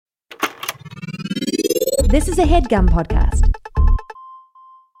This is a HeadGum podcast.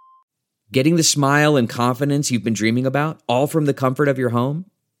 Getting the smile and confidence you've been dreaming about, all from the comfort of your home,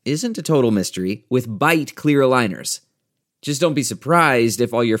 isn't a total mystery with Byte clear aligners. Just don't be surprised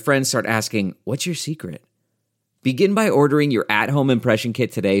if all your friends start asking, "What's your secret?" Begin by ordering your at-home impression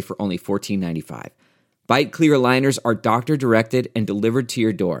kit today for only $14.95. Byte clear aligners are doctor-directed and delivered to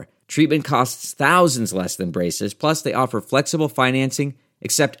your door. Treatment costs thousands less than braces, plus they offer flexible financing,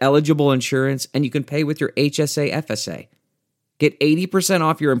 accept eligible insurance, and you can pay with your HSA FSA. Get 80%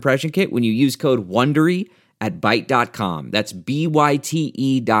 off your impression kit when you use code WONDERY at Byte.com. That's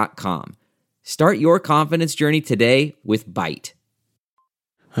BYTE.com. Start your confidence journey today with Byte.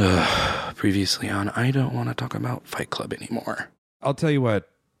 Previously on, I don't want to talk about Fight Club anymore. I'll tell you what,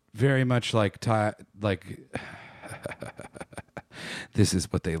 very much like this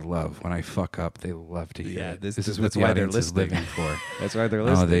is what they love. When I fuck up, they love to hear. Yeah, this this is that's what why the they're audience is listening. living for. That's why they're Oh,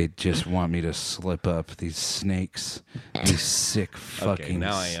 listening. they just want me to slip up. These snakes, these sick fucking Okay,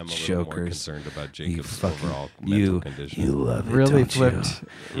 now I am a little more jokers. concerned about You Jacob's fucking- overall mental you condition. love it, Really don't flipped.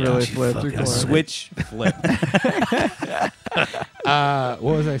 you? Really You flipped. fucking A love it. Switch flip.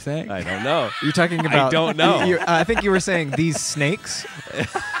 What was I saying? I don't know. You're talking about. I don't know. I think you were saying these snakes.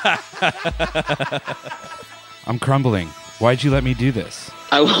 I'm crumbling. Why'd you let me do this?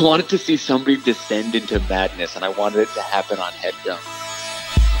 I wanted to see somebody descend into madness, and I wanted it to happen on HeadGum.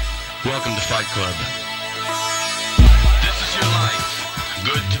 Welcome to Fight Club. This is your life,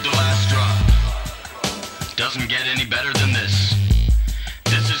 good to the last drop. Doesn't get any better than this.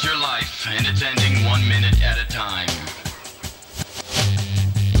 This is your life, and it's ending 1 minute at a time.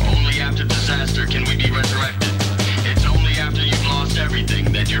 Only after disaster can we be resurrected. It's only after you've lost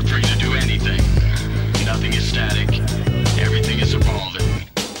everything that you're free to do anything. Nothing is static. Everything is evolving.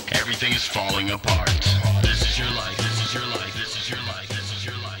 Everything is falling apart. This is your life. This is your life. This is your life. This is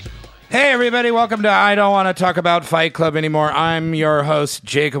your life. Hey, everybody, welcome to I Don't Want to Talk About Fight Club Anymore. I'm your host,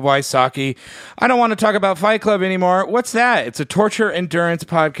 Jacob Wysocki. I don't want to talk about Fight Club anymore. What's that? It's a torture endurance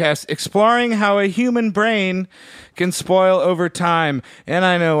podcast exploring how a human brain can spoil over time. And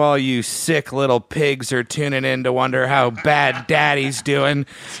I know all you sick little pigs are tuning in to wonder how bad Daddy's doing.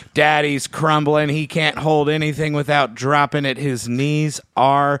 Daddy's crumbling. He can't hold anything without dropping it. His knees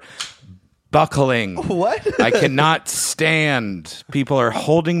are buckling. What? I cannot stand. People are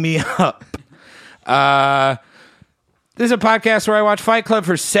holding me up. This is a podcast where I watch Fight Club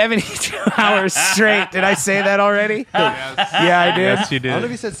for 72 hours straight. Did I say that already? Yeah, I did. Yes, you I don't know if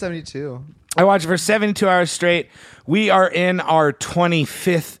did. you said 72. I watched it for 72 hours straight. We are in our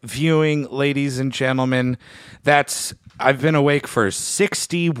 25th viewing, ladies and gentlemen. I've been awake for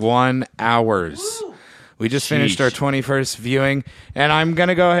 61 hours. We just finished our 21st viewing, and I'm going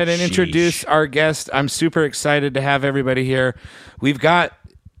to go ahead and introduce our guest. I'm super excited to have everybody here. We've got,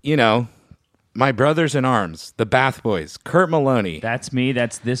 my brothers in arms, the Bath Boys, Kurt Maloney, That's me.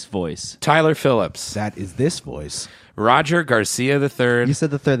 That's this voice. Tyler Phillips, That is this voice. Roger Garcia III. You said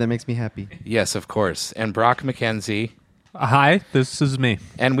the third. That makes me happy. Yes, of course. And Brock McKenzie. Hi, this is me.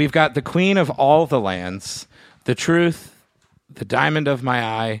 And we've got the queen of all the lands, the truth, the diamond of my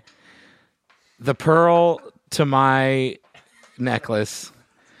eye, the pearl to my necklace,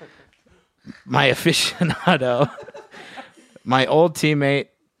 my aficionado, my old teammate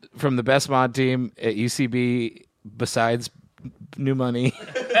from the best mod team at UCB besides New Money,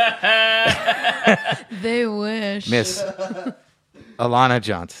 They wish. Miss Alana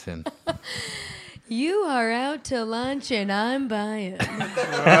Johnson. You are out to lunch and I'm buying.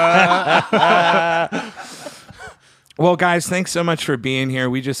 Well, guys, thanks so much for being here.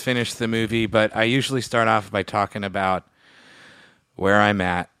 We just finished the movie, but I usually start off by talking about where I'm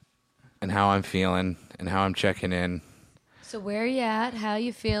at and how I'm feeling and how I'm checking in. So where you at? How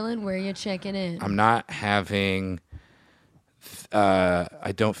you feeling? Where you checking in? I'm not having...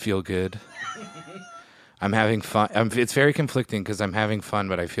 I don't feel good. I'm having fun. It's very conflicting because I'm having fun,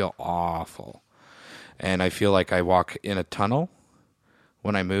 but I feel awful. And I feel like I walk in a tunnel.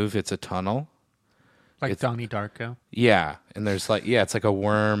 When I move, it's a tunnel. Like Donnie Darko. Yeah. And there's it's like a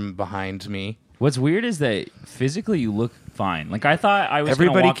worm behind me. What's weird is that physically you look fine. Like I thought I was. gonna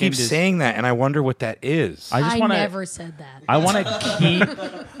Everybody walk keeps into... saying that, and I wonder what that is. I never said that. I want to keep.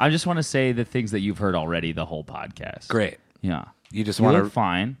 I just want to say the things that you've heard already the whole podcast. Great. Yeah. You just You want look to...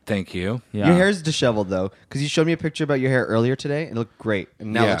 fine. Thank you. Yeah. Your hair's disheveled, though, because you showed me a picture about your hair earlier today, and it looked great,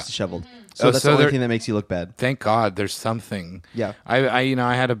 and now it Yeah. looks disheveled. So that's so the only there- thing that makes you look bad. Thank God there's something. Yeah. I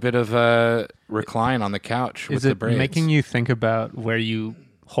had a bit of a recline on the couch with Is the it braids. making you think about where you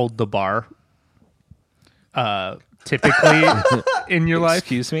hold the bar typically in your life?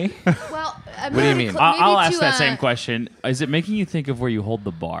 Excuse me? Well, What do you mean? I'll ask that same question. Is it making you think of where you hold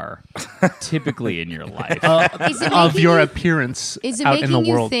the bar typically in your life? Is it Of making your you- appearance Is it out in the making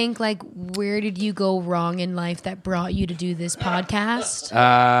you world? think like where did you go wrong in life that brought you to do this podcast?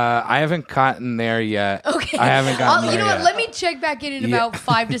 I haven't gotten there yet. Okay, I haven't gotten there You know yet. what? Let me check back in about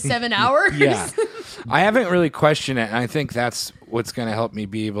 5 to 7 hours. Yeah. I haven't really questioned it, and I think that's what's going to help me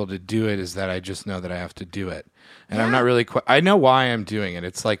be able to do it is that I just know that I have to do it. And I'm not really I know why I'm doing it.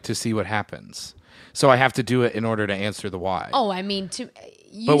 It's like to see what happens. So I have to do it in order to answer the why. Oh, I mean,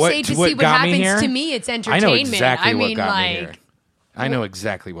 you But what- say to what see what got me happens here? to me. It's I entertainment. know exactly I what mean, got me like here. I know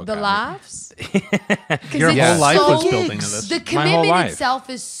exactly what the got me. laughs. Your it's whole life so- was building to this. The My whole commitment life. itself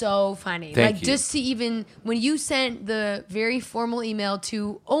is so funny. Thank like you. just to even when you sent the very formal email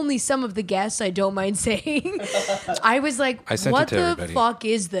to only some of the guests, I don't mind saying, I was like, I sent "What it to the everybody. fuck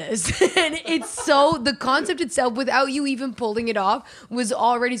is this?" And it's so the concept itself, without you even pulling it off, was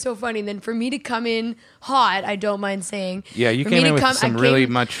already so funny. And then for me to come in hot, I don't mind saying, Yeah, you for came me in to with some I really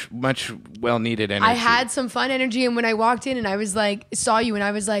came- much well needed energy. I had some fun energy, and when I walked in and I was like, saw you, and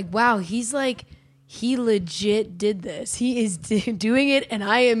I was like, wow, he legit did this. He is doing it, and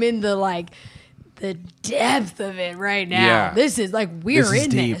I am in the depth of it right now. Yeah. This is like we're This is in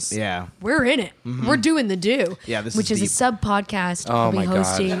deep. this. Yeah. We're in it. We're doing the do. Yeah, this which is is a deep. sub podcast Oh I'll be my God.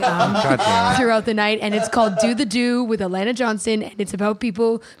 hosting God damn it. throughout the night, and it's called Do the Do with Alana Johnson, and it's about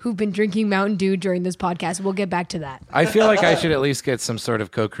people who've been drinking Mountain Dew during this podcast. We'll get back to that. I feel like I should at least get some sort of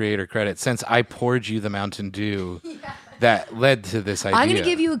co-creator credit since I poured you the Mountain Dew that led to this idea. I'm going to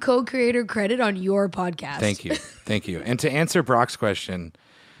give you a co-creator credit on your podcast. Thank you. Thank you. And to answer Brock's question,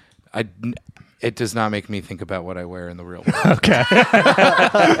 it does not make me think about what I wear in the real world. Okay.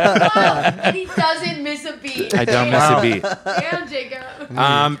 And he doesn't miss a beat. I don't miss a beat. Damn, Jacob.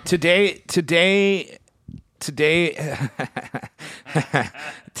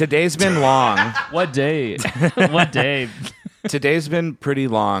 Today's been long. What day? What day? Today's been pretty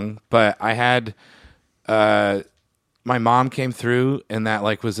long, but I had my mom came through, and that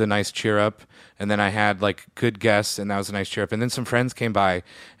was a nice cheer up. And then I had good guests, and that was a nice cheer up. And then some friends came by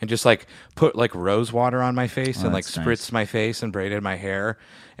and just put rose water on my face and that's spritzed my face and braided my hair.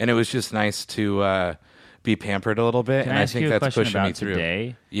 And it was just nice to be pampered a little bit. Can and I I ask think you a that's question pushing about me through.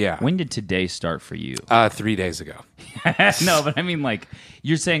 today? Yeah. When did today start for you? 3 days ago. No, but I mean,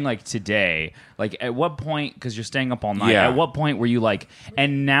 you're saying today. At what point? Because you're staying up all night. Yeah. At what point were you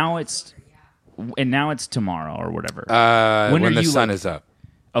and now it's tomorrow or whatever? When are the you, sun is up.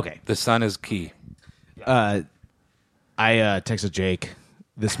 Okay. The sun is key. I texted Jake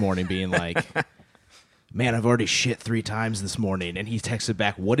this morning being like, man, I've already shit 3 times this morning. And he texted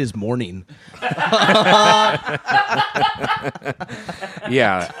back, what is morning?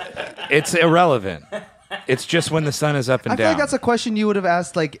 Yeah. It's irrelevant. It's just when the sun is up and I feel down. like that's a question you would have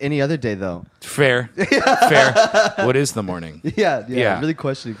asked any other day, though. Fair. Fair. What is the morning? Yeah. Yeah. Really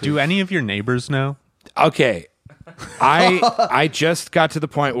questioning. Do any of your neighbors know? Okay. I just got to the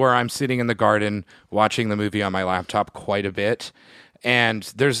point where I'm sitting in the garden watching the movie on my laptop quite a bit. And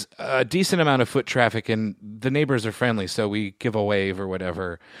there's a decent amount of foot traffic, and the neighbors are friendly, so we give a wave or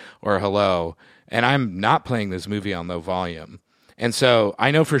whatever, or a hello. And I'm not playing this movie on low volume. And so I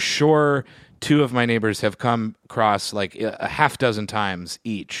know for sure 2 of my neighbors have come across a half dozen times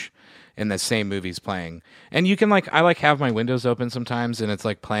each in the same movies playing. And you can I have my windows open sometimes, and it's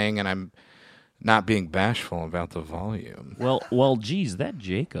playing, and I'm not being bashful about the volume. Well, geez, that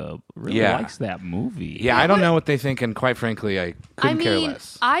Jacob really likes that movie. Yeah, I don't know what they think, and quite frankly, I couldn't care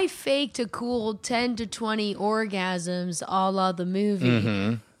less. I faked a cool 10 to 20 orgasms a la the movie.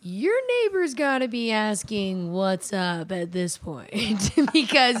 Mm-hmm. Your neighbor's got to be asking what's up at this point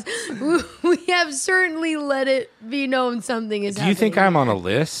because we have certainly let it be known something is Do happening. you think I'm on a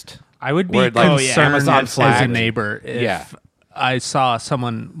list? I would be Where, concerned Amazon as a flagged? neighbor if I saw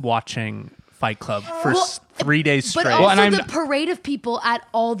someone watching Fight Club for 3 days But straight. also the parade of people at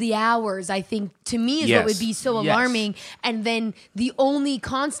all the hours, I think, to me, is what would be so alarming. And then the only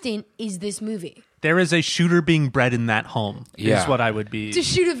constant is this movie. There is a shooter being bred in that home, is what I would be. To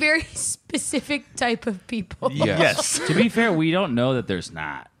shoot a very specific type of people. Yes. To be fair, we don't know that there's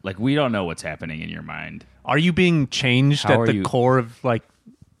not. We don't know what's happening in your mind. Are you being changed How at are the you- core of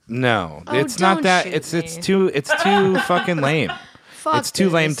No, Oh, it's not don't that. shoot It's me. too fucking lame. Fuck It's too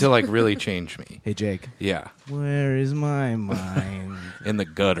lame this. to really change me. Hey, Jake. Yeah, Where is my mind? in the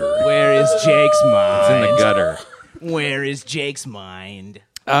gutter. Where is Jake's mind? It's in the gutter. Where is Jake's mind?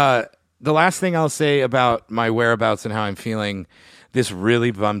 The last thing I'll say about my whereabouts and how I'm feeling, this really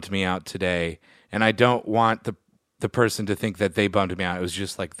bummed me out today, and I don't want the person to think that they bummed me out. It was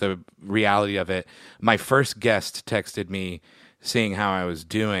just like the reality of it. My first guest texted me seeing how I was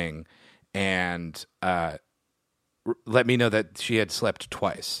doing and let me know that she had slept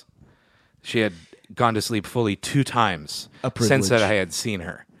twice. She had gone to sleep fully 2 times since that I had seen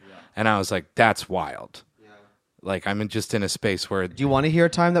her. Yeah. And I was like, that's wild. Like, I'm just in a space where... Do you want to hear a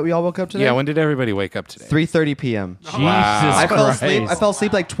time that we all woke up today? Yeah, when did everybody wake up today? 3:30 p.m. Jesus I fell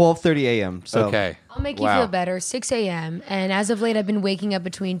asleep like 12:30 a.m. So. Okay. I'll make you feel better. 6 a.m. And as of late, I've been waking up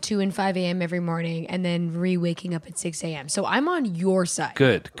between 2 and 5 a.m. every morning and then re-waking up at 6 a.m. So I'm on your side.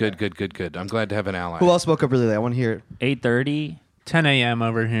 Good. I'm glad to have an ally. Who else woke up really late? I want to hear it. 8:30. 10 a.m.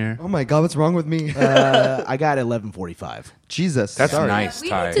 over here. Oh my God, what's wrong with me? I got 11:45. Jesus. That's sorry. nice, We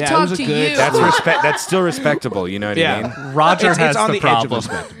Ty. need to talk to you. That's still respectable, you know what I mean? Roger has on the the edge of problem.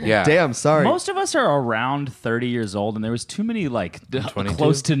 respect. Yeah. Damn, sorry. Most of us are around 30 years old, and there was too many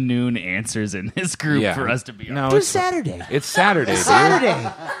close to noon answers in this group Yeah. for us to be on. No, It's it's Saturday. It's Saturday, dude.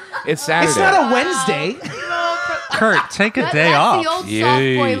 Saturday. It's Saturday. It's not a Wednesday. Kurt, take a day That's off. the old soft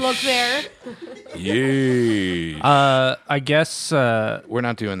boy Yeesh. look there. Yeah. I guess We're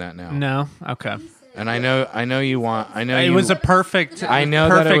not doing that now. no. Okay. And I know you want. I know It you, was a perfect. I know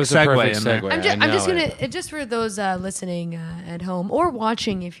perfect that it was a segue perfect in there. segue. I'm I just know gonna it. just for those listening at home or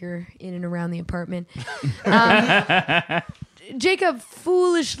watching if you're in and around the apartment. Jacob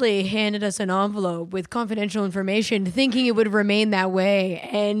foolishly handed us an envelope with confidential information, thinking it would remain that way.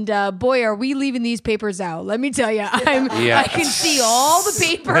 And boy, are we leaving these papers out! Let me tell you, I can see all the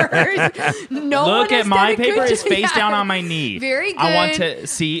papers. No one Look has at my done a good paper. It's job. face down on my knee. Very good. I want to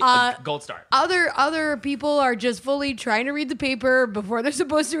see a gold star. Other people are just fully trying to read the paper before they're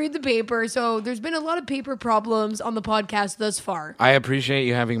supposed to read the paper. So there's been a lot of paper problems on the podcast thus far. I appreciate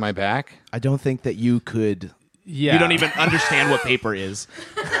you having my back. I don't think that you could. Yeah. You don't even understand what paper is.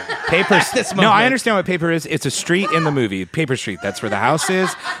 Paper. This No, moment. I understand what paper is. It's a street in the movie, Paper Street. That's where the house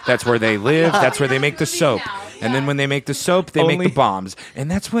is. That's where they live. That's where they make the soap. And then when they make the soap, they make the bombs. And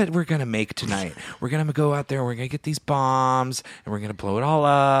that's what we're gonna make tonight. We're gonna go out there. We're gonna get these bombs, and we're gonna blow it all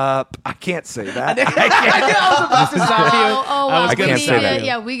up. I can't say that. I can't say that.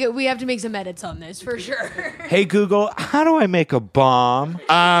 Yeah, we have to make some edits on this for sure. Hey Google, how do I make a bomb?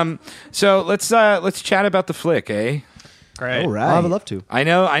 So let's chat about the flick, eh? Great. All right. I would love to. I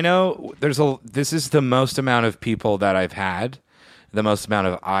know. This is the most amount of people that I've had, the most amount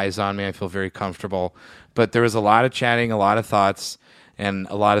of eyes on me. I feel very comfortable. But there was a lot of chatting, a lot of thoughts, and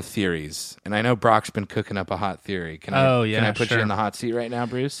a lot of theories. And I know Brock's been cooking up a hot theory. Can I put you in the hot seat right now,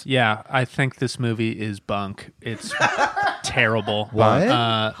 Bruce? Yeah, I think this movie is bunk. It's terrible. What?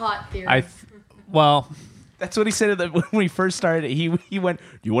 Hot theory. Well, that's what he said when we first started. He went, "Do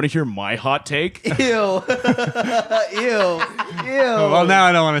you want to hear my hot take?" Ew. Ew. Well, now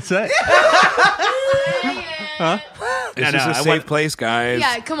I don't want to say. Huh? It's just a safe place, guys.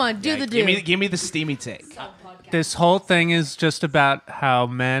 Yeah, come on, do the do. Give me the steamy take. This whole thing is just about how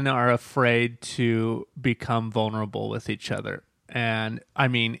men are afraid to become vulnerable with each other. And I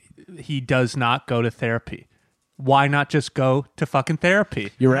mean, he does not go to therapy. Why not just go to fucking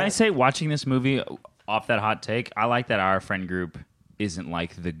therapy? You're Can I right. say, watching this movie off that hot take, I like that our friend group isn't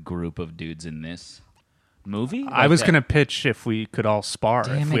like the group of dudes in this movie. I was going to pitch if we could all spar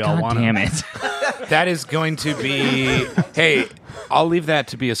if we all wanted. Damn it. That is going to be. Hey, I'll leave that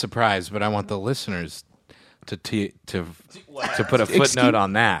to be a surprise, but I want the listeners to put a footnote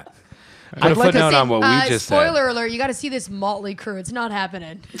on that. Put a footnote on what we just said. Spoiler alert, you got to see this motley crew. It's not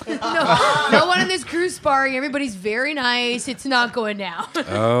happening. No one in this crew sparring. Everybody's very nice. It's not going down.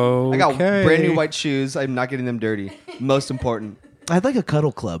 Okay. I got brand new white shoes. I'm not getting them dirty. Most important. I'd like a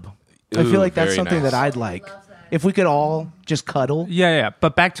cuddle club. I Ooh, feel like that's very something nice. that I'd like. If we could all just cuddle. Yeah.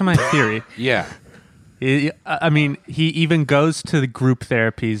 But back to my theory. Yeah. I mean, he even goes to the group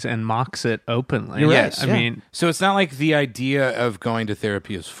therapies and mocks it openly. You're right. Yes. I mean, So it's not like the idea of going to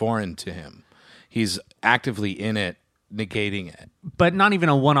therapy is foreign to him. He's actively in it, negating it. but not even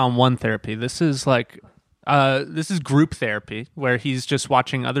a one-on-one therapy. This is like, this is group therapy where he's just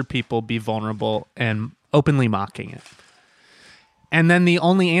watching other people be vulnerable and openly mocking it. And then the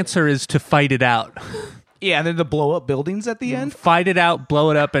only answer is to fight it out. Yeah, and then to blow up buildings at the end. Fight it out,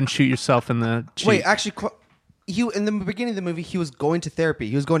 blow it up, and shoot yourself in the cheek. Wait, actually, in the beginning of the movie, he was going to therapy.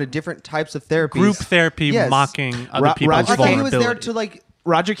 He was going to different types of therapies. Group therapy, Yes. mocking other people's Roger I thought he was vulnerability. there to like.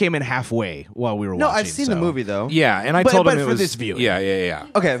 Roger came in halfway while we were No, watching. I've seen the movie though. Yeah, and I But- told him but it for was this viewing. Yeah.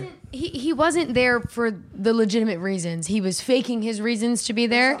 Okay. He wasn't there for the legitimate reasons. He was faking his reasons to be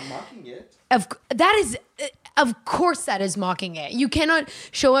there. Of course, that is mocking it. You cannot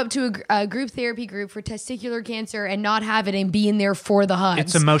show up to a group therapy group for testicular cancer and not have it and be in there for the hugs.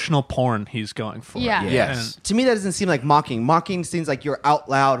 It's emotional porn he's going for. Yeah. Yes. To me, that doesn't seem like mocking. Mocking seems like you're out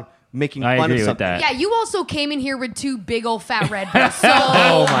loud making I fun agree of with something. that. Yeah, you also came in here with 2 big old fat Red Bulls, so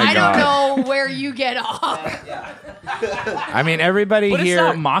Oh my I don't God. know where you get off. I mean, everybody But here. it's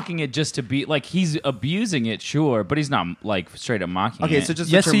not mocking it just to be like he's abusing it, sure, but he's not like straight up mocking it. Okay, so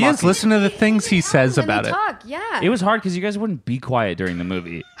just Yes, the term he is. mocking. Listen to the things he says And about they it. talk, yeah. It was hard because you guys wouldn't be quiet during the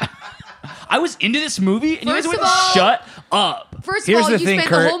movie. I was into this movie, and First you guys of wouldn't all- shut up. First Here's of all, the you thing, spent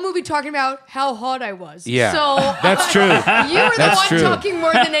Kurt. the whole movie talking about how hot I was. Yeah, so that's true. You were the That's one true. talking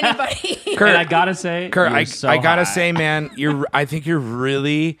more than anybody. Kurt, And I gotta say, Kurt, you're I so gotta hot. say, man, I think you're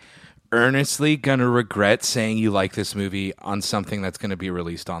really earnestly gonna regret saying you like this movie on something that's gonna be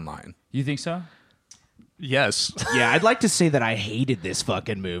released online. You think so? Yes. Yeah, I'd like to say that I hated this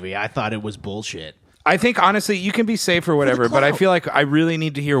fucking movie. I thought it was bullshit. I think honestly, you can be safe or whatever, but I feel like I really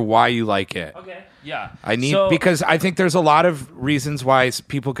need to hear why you like it. Okay. Yeah. I need So- because I think there's a lot of reasons why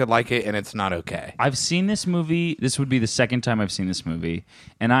people could like it, and it's not okay. I've seen this movie. This would be the second time I've seen this movie,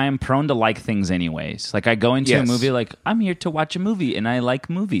 and I am prone to like things anyways. Like I go into Yes. a movie like I'm here to watch a movie, and I like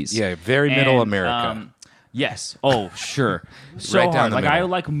movies. Yeah, very middle And, America. Yes. Oh, sure. So Right down hard. the Like I middle.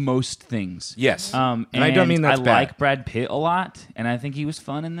 like most things. Yes. And I don't mean that's I bad. like Brad Pitt a lot, and I think he was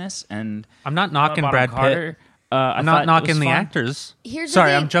fun in this. And I'm not knocking Bonham Brad Pitt. Carter, I I'm thought not it knocking was the fun. actors. Here's the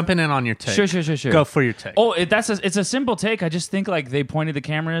Sorry, thing. I'm jumping in on your take. Sure. Go for your take. Oh, it's a simple take. I just think like they pointed the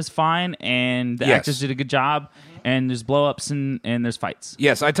cameras fine, and the Yes. actors did a good job. And there's blow ups and there's fights.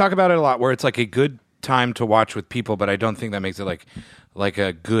 Yes, I talk about it a lot where it's like a good time to watch with people, but I don't think that makes it like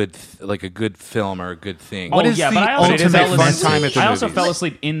a good film or a good thing. What oh is yeah, the but I also ultimate fell fun asleep. time at the I also movies? fell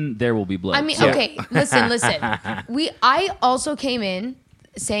asleep in There Will Be Blood. I mean, So- okay, listen. I also came in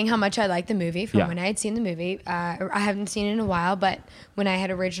saying how much I liked the movie from Yeah. when I had seen the movie. I haven't seen it in a while, but when I had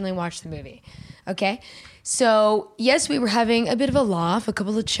originally watched the movie. Okay? So, yes, we were having a bit of a laugh, a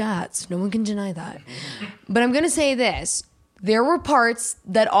couple of chats. No one can deny that. But I'm going to say this. There were parts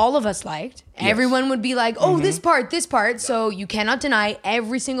that all of us liked. Everyone would be like, oh, this part. So you cannot deny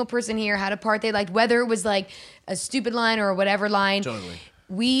every single person here had a part they liked, whether it was like a stupid line or whatever line. Totally.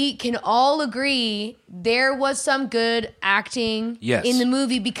 We can all agree there was some good acting Yes. in the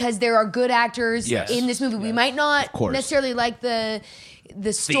movie because there are good actors Yes. in this movie. We might not course. necessarily like the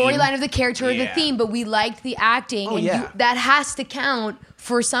storyline of the character or the theme, but we liked the acting, and yeah. that has to count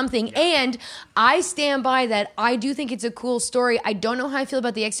for something. And I stand by that. I do think it's a cool story. I don't know how I feel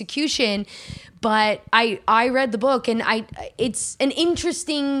about the execution, but I read the book, and it's an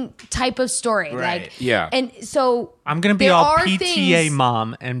interesting type of story. Right. Like, Yeah. and so I'm gonna be there all are PTA things-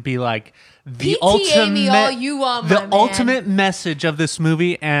 mom and be like the PTA me all you want, my the man. ultimate message of this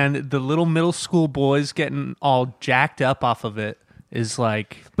movie, and the little middle school boys getting all jacked up off of it is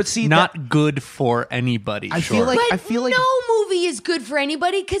like, But see, not good for anybody. I feel like But no movie is good for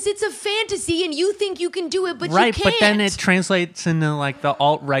anybody because it's a fantasy and you think you can do it, but right, you can't. but then it translates into like the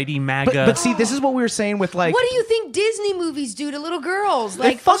alt-righty MAGA. But see, this is what we were saying with like. What do you think Disney movies do to little girls?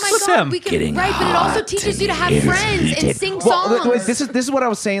 Like, fucks oh my with god, them. we can right, but it also teaches you to have friends and sing Well, songs. wait, this is what I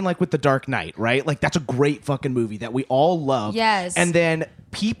was saying, like with The Dark Knight, right? Like that's a great fucking movie that we all love. Yes. And then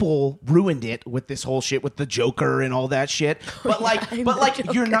people ruined it with this whole shit with the Joker and all that shit. But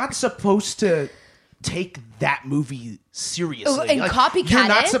you're not supposed to take that movie seriously. Oh, and Like, copycat You're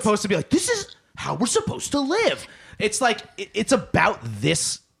not it? supposed to be like, this is how we're supposed to live. It's like it's about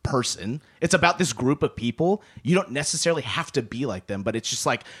this person. It's about this group of people. You don't necessarily have to be like them, but it's just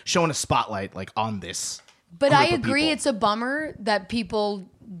like showing a spotlight like on this. But group I of agree, people. it's a bummer that people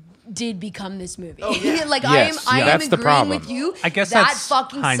did become this movie. like Yes, I am that's the agreeing problem. with you. I guess that that's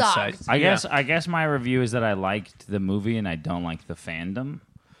fucking hindsight. sucks. I guess my review is that I liked the movie and I don't like the fandom.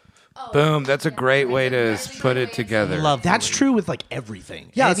 Boom. That's a great way to put it together. Love That's true with like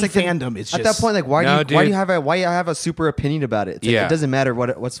everything. Yeah, Any it's like fandom is at just that point. Like, why No, do you dude. have a super opinion about it? It's like, Yeah. it doesn't matter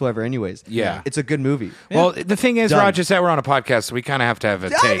whatsoever, anyways. Yeah. it's a good movie. Well, the thing is, Done. Raj, is that we're on a podcast, so we kind of have to have a I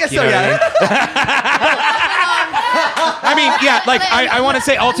take. guess You so, know what yeah. I mean? I mean, yeah, like I want to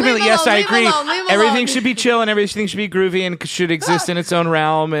say ultimately, Leave yes, alone, I leave agree. alone, leave Everything alone. should be chill and everything should be groovy and should exist in its own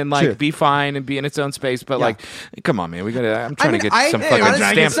realm and like Sure. be fine and be in its own space. But like, come on, man, we gotta. I'm trying to get some hey, fucking I'm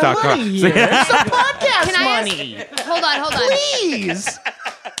trying to get some stamps.com. Can I ask, hold on. please.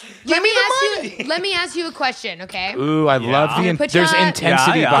 Let me ask you a question, okay? Ooh, I love the. Put There's you on-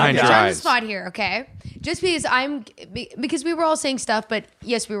 intensity behind Put your you on the eyes. spot here, okay? Just because we were all saying stuff, but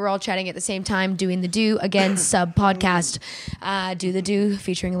yes, we were all chatting at the same time, doing the Do again sub podcast, Do the Do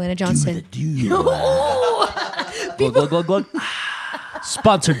featuring Alana Johnson. Glug, glug, glug, glug.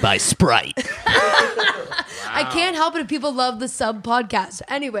 Sponsored by Sprite. I can't help it if people love the sub podcast.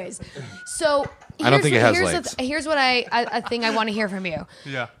 Anyways, so I don't think it has here's legs. Here's what I think I want to hear from you.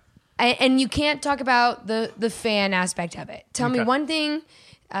 Yeah. And you can't talk about the fan aspect of it. Tell me one thing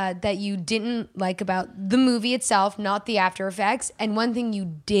that you didn't like about the movie itself, not the after effects, and one thing you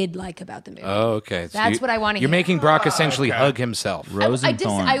did like about the movie. Oh, okay. So That's what I want to hear. You're making Brock essentially hug himself. Rose and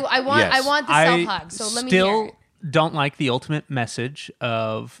Thorn. I want the self hug. So let me hear it. Don't like the ultimate message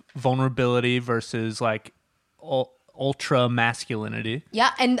of vulnerability versus like ultra masculinity.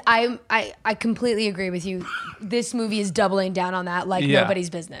 Yeah, and I completely agree with you. This movie is doubling down on that like nobody's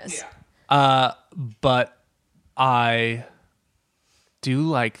business. But I do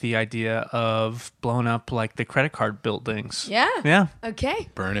like the idea of blowing up like the credit card buildings. Yeah. Yeah. Okay.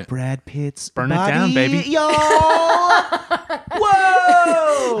 Burn it. Brad Pitt's Burn it body, down, baby. Y'all.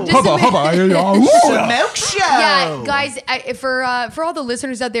 Whoa. Smoke show. Yeah, guys, for all the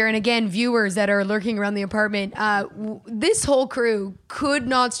listeners out there, and again, viewers that are lurking around the apartment, this whole crew could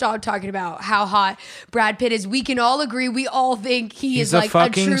not stop talking about how hot Brad Pitt is. We can all agree. We all think he is like a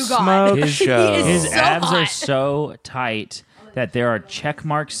true god. His so abs hot. are so tight that there are check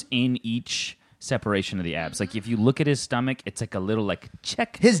marks in each separation of the abs. Like if you look at his stomach, it's like a little like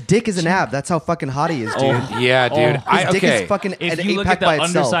check. His dick is an ab. That's how fucking hot he is, dude. Yeah, dude. His dick is fucking If an you look eight-pack at the by itself.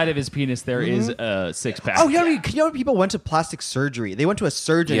 underside of his penis, there is a six-pack. Oh, you know people went to plastic surgery. They went to a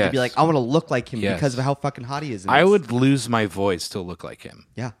surgeon to be Yes. like, I want to look like him Yes. because of how fucking hot he is. And I it's- would lose my voice to look like him.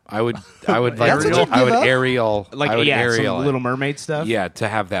 Yeah. I would like That's what you I would give up? aerial Like I would some it. Little Mermaid stuff. Yeah, to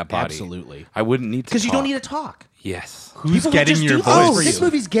have that body. Absolutely. I wouldn't need to Because you don't talk. need to talk. Yes. Who's People will getting just your do voice? things Oh, for this you.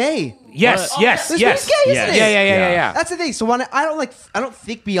 movie's gay. Yes, yes, This yes. movie's gay, isn't it? Yeah. That's the thing. So when I don't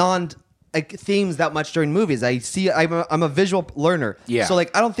think beyond like themes that much during movies. I'm a visual learner. Yeah. So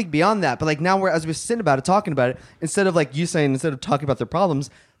like I don't think beyond that. But like now as we're sitting about it, talking about it, instead of talking about their problems,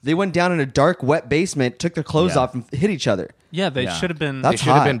 they went down in a dark, wet basement, took their clothes off, and hit each other. Yeah, they should have been. That's They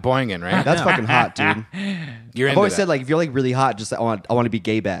should have hot. been boinging, right? That's fucking hot, dude. You're I've into always that. said like if you're like really hot, just I want to be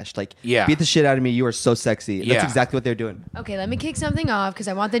gay bashed. Like beat the shit out of me. You are so sexy. That's Yeah. exactly what they're doing. Okay, let me kick something off because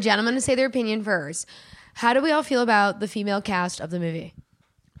I want the gentlemen to say their opinion first. How do we all feel about the female cast of the movie?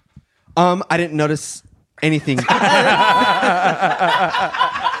 I didn't notice anything.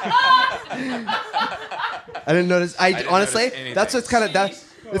 I didn't notice. I honestly, anything. that's what's kind of that.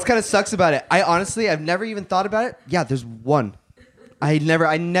 It's kind of sucks about it. I've never even thought about it. Yeah, there's one. I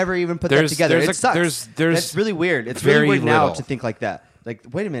never even put that together. It sucks. there's It's really weird. It's very really weird now little. to think like that. Like,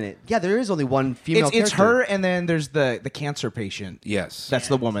 wait a minute. Yeah, there is only one female. It's character. her, and then there's the cancer patient. Yes. That's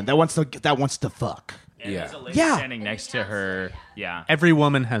the woman that wants to fuck. And there's a lady Yeah. standing next to her. Yeah. Every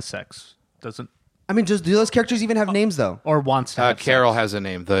woman has sex, doesn't I mean, do those characters even have names though? or wants to. Have Carol sex. has a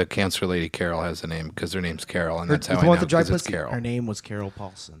name. The cancer lady Carol has a name because her name's Carol, and that's how the I one know with the dry 'cause it's pussy. Carol. Her name was Carol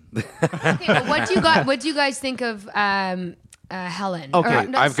Paulson. Okay, but what do you guys think of Helen? Okay, Or,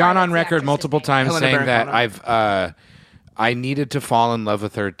 no, I've sorry, gone on that's the record actress's multiple name. times Helena saying that Bonham I needed to fall in love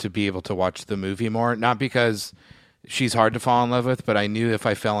with her to be able to watch the movie more. Not because she's hard to fall in love with, but I knew if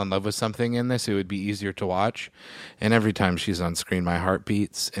I fell in love with something in this, it would be easier to watch. And every time she's on screen, my heart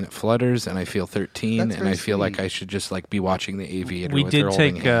beats and it flutters, and I feel 13, That's and very I feel like sweet. I should just like be watching The Aviator. We with her did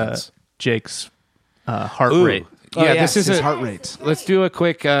holding take hands. Jake's heart Ooh. rate. Yeah, yes, this is his a heart rate. Let's do a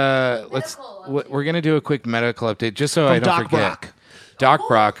quick. We're gonna do a quick medical update just so I don't Doc forget. Brock. Doc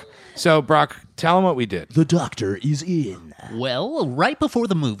Brock. So Brock, tell him what we did. The doctor is in. Well, right before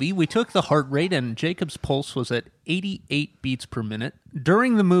the movie, we took the heart rate, and Jacob's pulse was at 88 beats per minute.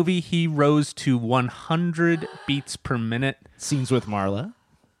 During the movie, he rose to 100 beats per minute. Scenes with Marla.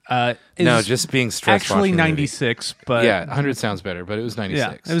 No, Is just being stressed. actually watching the movie. 96, but Yeah, 100 sounds better, but it was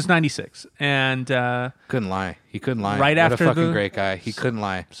 96. yeah, it was 96. And Couldn't lie. He couldn't lie. Right what after a fucking the- great guy. He couldn't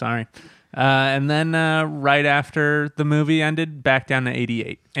lie. sorry. And then right after the movie ended, back down to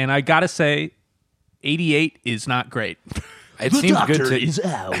 88. And I gotta say, 88 is not great. It seemed good to.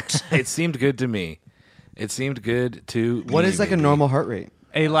 out. It seemed good to me. It seemed good to. What me, is like a maybe. normal heart rate?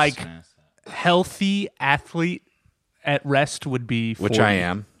 A healthy athlete at rest would be 40. Which I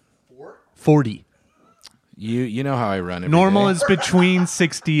am. 40. You know how I run. Every Normal day. is between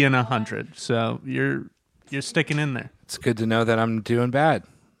 60 and 100. So you're sticking in there. It's good to know that I'm doing bad.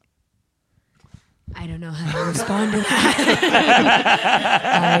 I don't know how to respond to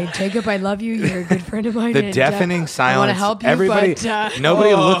that. Jacob, I love you. You're a good friend of mine. The and, deafening silence. I want to help you, Everybody, but,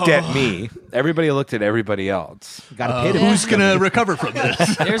 nobody looked at me. Everybody looked at everybody else. Got to pay him. Who's gonna recover from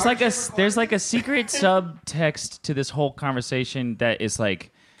this? There's like a secret subtext to this whole conversation that is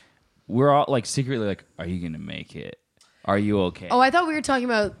like we're all like secretly like, are you gonna make it? Are you okay? Oh, I thought we were talking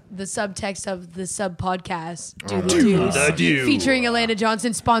about the subtext of the sub podcast. Do the Dudes. Featuring Alana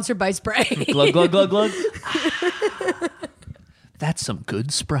Johnson, sponsored by Sprite. Glug, glug, glug, glug. That's some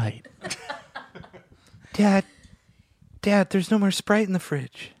good Sprite. Dad, there's no more Sprite in the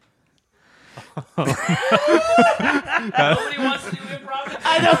fridge. Nobody wants to do improv.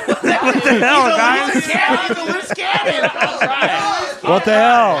 I know. What the hell, guys? He's a loose cannon. I'll try. What the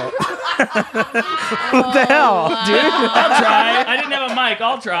hell? What the hell, dude? I'll try. I didn't have a mic.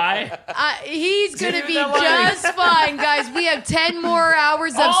 I'll try. He's going to be just fine, guys. We have 10 more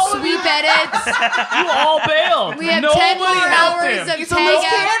hours of sweep edits. You all bailed. We have Nobody 10 more helped hours him. of He's a loose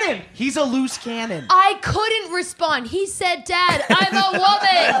tag edits. cannon. He's a loose cannon. I couldn't respond. He said, Dad, I'm a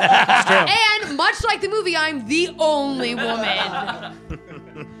woman. And much like the movie, I'm the only woman.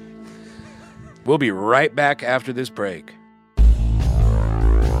 We'll be right back after this break.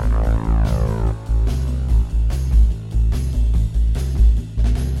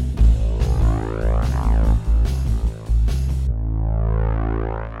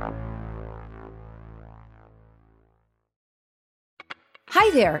 Hi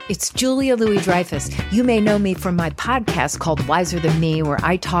there, it's Julia Louis-Dreyfus. You may know me from my podcast called Wiser Than Me, where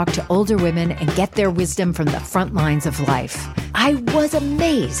I talk to older women and get their wisdom from the front lines of life. I was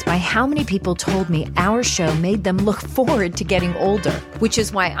amazed by how many people told me our show made them look forward to getting older, which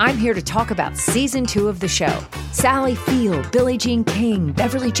is why I'm here to talk about season 2 of the show. Sally Field, Billie Jean King,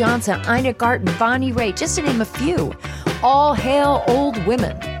 Beverly Johnson, Ina Garten, Bonnie Raitt, just to name a few. All hail old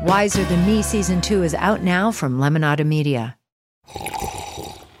women. Wiser Than Me season 2 is out now from Lemonada Media.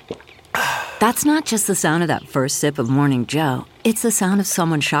 That's not just the sound of that first sip of Morning Joe. It's the sound of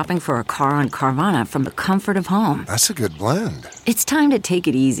someone shopping for a car on Carvana from the comfort of home. That's a good blend. It's time to take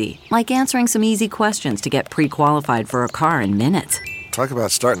it easy, like answering some easy questions to get pre-qualified for a car in minutes. Talk about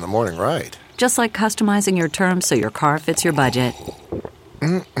starting the morning right. Just like customizing your terms so your car fits your budget.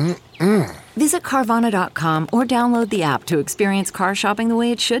 Visit Carvana.com or download the app to experience car shopping the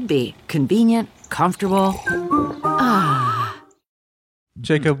way it should be. Convenient, comfortable.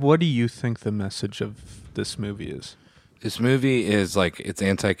 Jacob, what do you think the message of this movie is? This movie is like, it's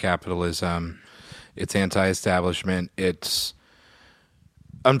anti-capitalism, it's anti-establishment, it's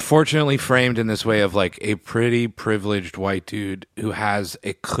unfortunately framed in this way of like a pretty privileged white dude who has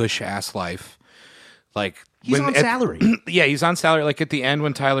a cush-ass life. Like He's on salary. Yeah, he's on salary. Like at the end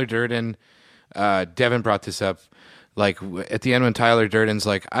when Tyler Durden, Devin brought this up, like at the end when Tyler Durden's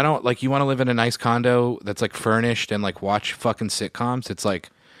like, I don't like, you want to live in a nice condo that's like furnished and like watch fucking sitcoms. It's like,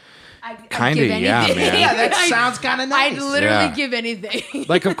 kind of, yeah, man. Yeah, that sounds kind of nice. I'd literally give anything.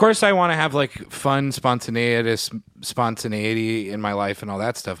 Like, of course I want to have like fun spontaneity in my life and all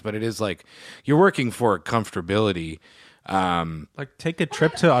that stuff. But it is like, you're working for comfortability. Like take a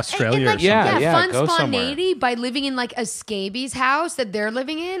trip to Australia or something. Fun go spontaneity by living in like a scabies house that they're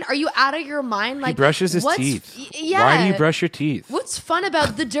living in. Are you out of your mind? Like he brushes his teeth. Yeah. Why do you brush your teeth? What's fun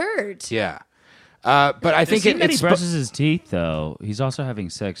about the dirt? Yeah. But I think he brushes his teeth though. He's also having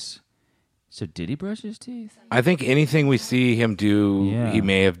sex. So did he brush his teeth? I think anything we see him do, he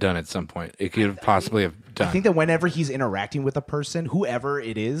may have done at some point. It could possibly have done. I think that whenever he's interacting with a person, whoever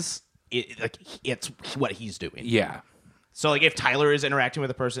it is, it's what he's doing. Yeah. So, like, if Tyler is interacting with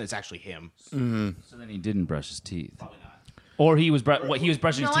a person, it's actually him. Mm-hmm. So then he didn't brush his teeth. Probably not. Or he was brushing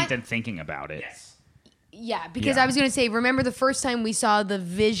his teeth and thinking about it. Yes. Yeah, because I was going to say, remember the first time we saw the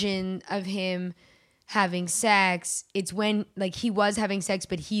vision of him having sex, it's when, like, he was having sex,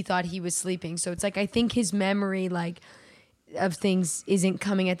 but he thought he was sleeping. So it's like, I think his memory, like, of things isn't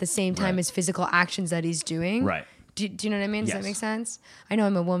coming at the same time as physical actions that he's doing. Right. Do you know what I mean? Does that make sense? I know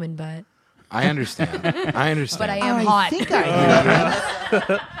I'm a woman, but... I understand. But I am hot.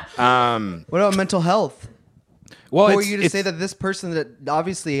 What about mental health? Well, Who are you to say that this person that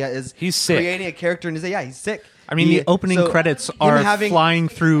obviously he's sick. creating a character and he's sick? I mean, the opening credits are flying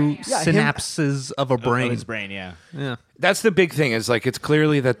through him- synapses of a brain. Of his brain, yeah. That's the big thing. Is like it's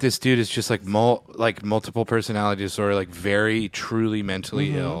clearly that this dude is just like multiple personality disorder, like very truly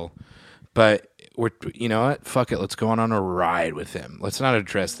mentally ill. But you know what? Fuck it. Let's go on a ride with him. Let's not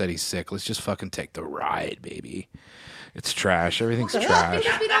address that he's sick. Let's just fucking take the ride, baby. It's trash. Everything's trash.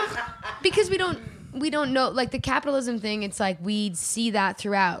 Because we don't know, like the capitalism thing, it's like we see that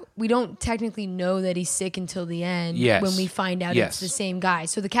throughout. We don't technically know that he's sick until the end when we find out it's the same guy.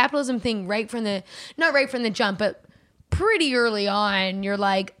 So the capitalism thing not right from the jump, but pretty early on, you're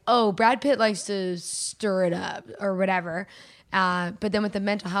like, oh, Brad Pitt likes to stir it up or whatever. But then with the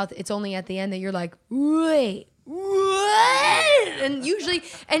mental health, it's only at the end that you're like, wait, what? And usually,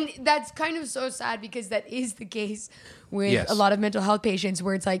 and that's kind of so sad because that is the case with a lot of mental health patients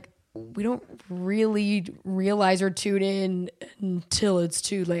where it's like, we don't really realize or tune in until it's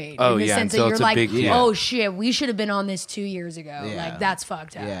too late. Oh, in the yeah, sense until that it's you're a like, big deal. oh shit, we should have been on this 2 years ago. Yeah. Like that's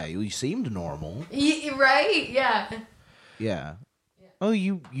fucked up. Yeah, you seemed normal. Right? Yeah. Yeah. Oh,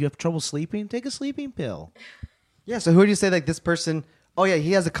 you have trouble sleeping? Take a sleeping pill. Yeah, so who do you say like this person, oh yeah,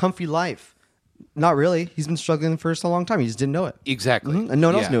 he has a comfy life. Not really. He's been struggling for so long time. He just didn't know it. Exactly. And no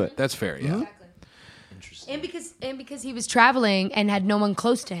one else Yeah, knew it. That's fair, yeah. And because he was traveling and had no one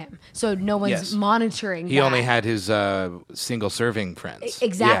close to him, so no one's Yes. monitoring. He that. only had his single serving friends.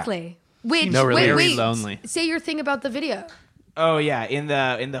 Exactly. Which No, really. Very wait, lonely. Say your thing about the video. Oh yeah, in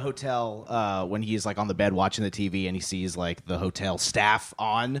the hotel when he's like on the bed watching the TV and he sees like the hotel staff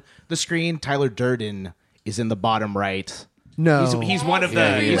on the screen. Tyler Durden is in the bottom right. No. He's one of the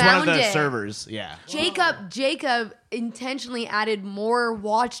Yeah, he's one of the Found it. servers. Yeah. Jacob intentionally added more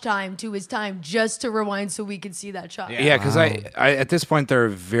watch time to his time just to rewind so we could see that shot. Yeah, because I at this point there are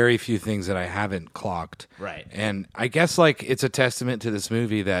very few things that I haven't clocked. Right. And I guess like it's a testament to this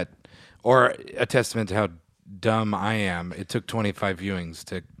movie that, or a testament to how dumb I am. It took 25 viewings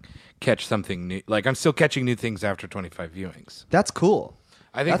to catch something new. Like I'm still catching new things after 25 viewings. That's cool.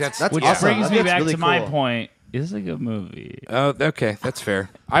 I think that's Which awesome. brings me That's back really to my cool. point. It's a good movie. Oh, okay, that's fair.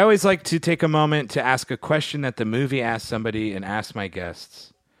 I always like to take a moment to ask a question that the movie asked somebody and ask my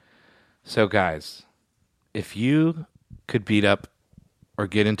guests. So, guys, if you could beat up or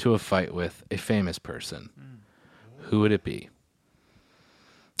get into a fight with a famous person, who would it be?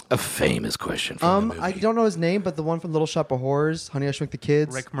 A famous question from the movie. I don't know his name, but the one from Little Shop of Horrors, Honey, I Shrunk the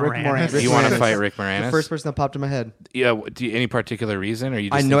Kids. Rick Moranis. You want to fight Rick Moranis? The first person that popped in my head. Yeah. Any particular reason, or you?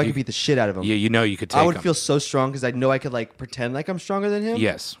 Just I know I think could beat the shit out of him. Yeah, you know you could take I would him. feel so strong because I know I could like pretend like I'm stronger than him.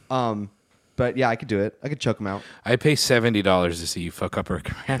 Yes. But yeah, I could do it. I could choke him out. I'd pay $70 to see you fuck up Rick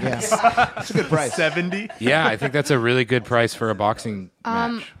Moranis. That's a good price. 70? Yeah, I think that's a really good price for a boxing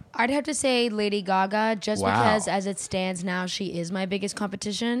match. I'd have to say Lady Gaga just Wow. because as it stands now, she is my biggest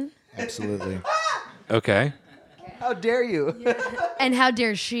competition. Absolutely. Okay. How dare you? And how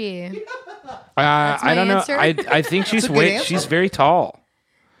dare she? I my don't answer. know. I think she's a good answer. she's very tall.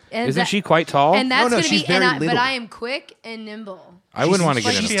 And Isn't that- she quite tall? And that's no, gonna she's be. very And little. but I am quick and nimble. I wouldn't want to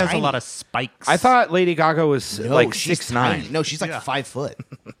get She in. has tiny. a lot of spikes. I thought Lady Gaga was like she's 6'9". tiny. No, she's like 5 foot.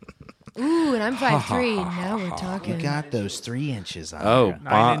 Ooh, and I'm 5'3". Now we're talking. You got those 3 inches on. Oh, there.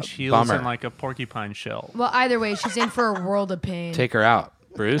 9-inch heels bummer. and like a porcupine shell. Well, either way, she's in for a world of pain. Take her out,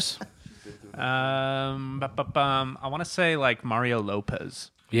 Bruce. I want to say like Mario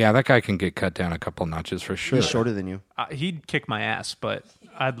Lopez. Yeah, that guy can get cut down a couple notches for sure. He's shorter than you. He'd kick my ass, but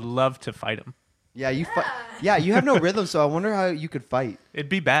I'd love to fight him. Yeah, you have no rhythm, so I wonder how you could fight. It'd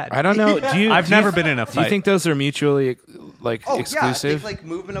be bad. I don't know. I've never been in a Do fight. you think those are mutually like Oh exclusive? yeah, I think like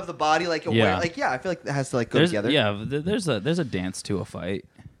movement of the body, like Yeah. I feel like that has to like go together. There's a dance to a fight.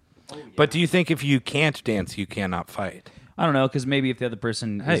 But do you think if you can't dance, you cannot fight? I don't know, because maybe if the other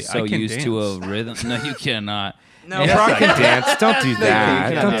person Hey, is so I can used to a dance. rhythm. No, you cannot. No, Brock can dance. Don't do that.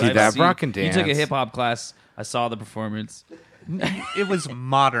 You Don't cannot. do I've that. seen- Brock can dance. You took a hip hop class. I saw the performance. It was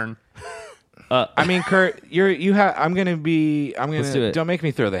modern. I mean, Kurt, I'm gonna. Let's do it. Don't make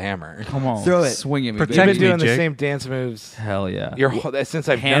me throw the hammer. Come on, Throw it. swing at me. You've Protect been baby. me, doing the Jake. same dance moves. Hell yeah. Since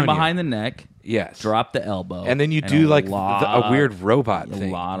I've Hand known behind you. the neck. Yes. Drop the elbow. And then you do like a weird robot a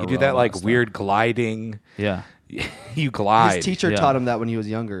thing. lot You of do that like robot stuff. weird gliding. Yeah. You glide. His teacher Yeah. taught him that when he was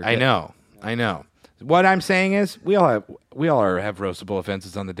younger. I know. What I'm saying is, we all have roastable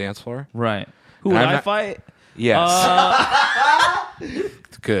offenses on the dance floor. Right. Who would I'm I not- fight? Yes.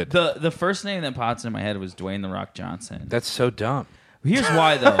 It's good. The first name that pops in my head was Dwayne The Rock Johnson. That's so dumb. Here's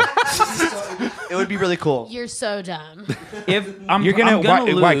why though. It would be really cool. You're so dumb. If I'm You're gonna, I'm gonna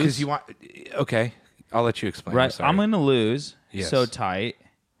lose, why? Because you want. Okay, I'll let you explain. right? sorry. I'm gonna lose. Yes. So tight.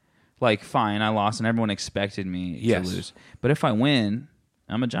 Like fine, I lost, and everyone expected me Yes. to lose. But if I win,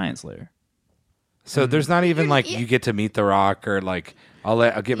 I'm a Giant Slayer. So there's not even like yeah. you get to meet The Rock or like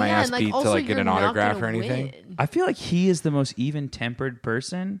I'll get my Yeah, ass and, like, beat to also like get you're an not autograph gonna or anything. win. I feel like he is the most even-tempered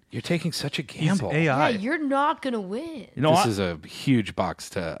person. You're taking such a He's gamble. AI. Yeah, you're not gonna win. You know, This is a huge box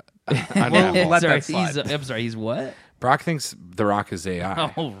to Well, unravel. let sorry, that slide. I'm sorry. He's what? Brock thinks The Rock is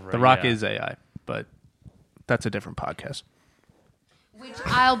AI. Oh, right, The Rock yeah. is AI, but that's a different podcast. Which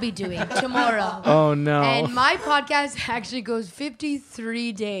I'll be doing tomorrow. Oh no! And my podcast actually goes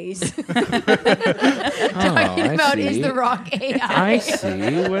 53 days. Talking I about is see. The Rock AI. I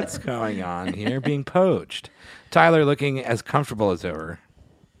see what's going on here. Being poached. Tyler looking as comfortable as ever.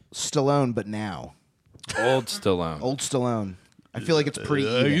 Stallone, but now Old Stallone. old Stallone. I feel like it's pretty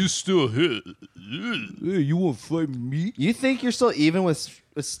even. still hit. You want to fight me? You think you're still even with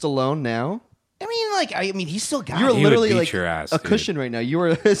Stallone now? I mean, he's still got You're it. He would literally beat like your ass, a dude. cushion right now. You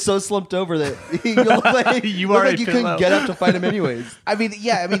were so slumped over that you look like you couldn't get up to fight him anyways. I mean,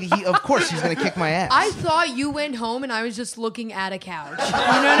 of course he's gonna kick my ass. I thought you went home and I was just looking at a couch. You know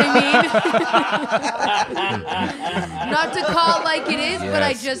what I mean? Not to call it like it is, but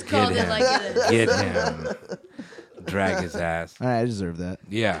I Yes, just called get it like it is. Get him. Drag his ass. All right, I deserve that.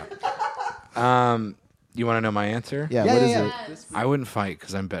 Yeah. You want to know my answer? Yeah, what is it? I wouldn't fight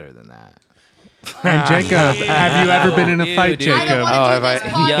because I'm better than that. And Jacob, have you ever been in a fight, I don't Jacob? want to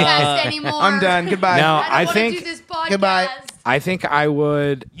do this podcast anymore. I'm done. Goodbye. No, I don't I want to do think this podcast. Goodbye. I think I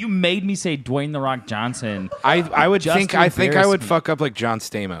would. You made me say Dwayne the Rock Johnson. I would Just think. to I think I embarrass would me. fuck up like John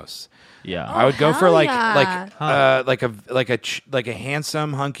Stamos. Yeah. I would go for hell like yeah. like a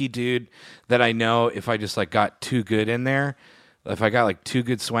handsome hunky dude that I know if I just like got too good in there. If I got like 2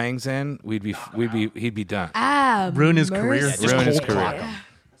 good swangs in, he'd be done. Ruin his career. mercy. Ruin his cold clock career. him.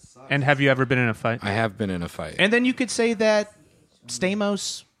 And have you ever been in a fight? I have been in a fight And then you could say that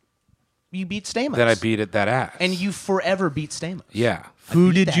Stamos, you beat Stamos. that I beat at that ass. And you forever beat Stamos. Yeah.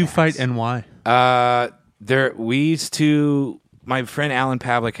 Who beat did you that fight ass. and why? We used to. My friend Alan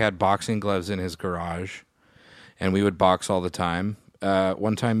Pavlik had boxing gloves in his garage, and we would box all the time.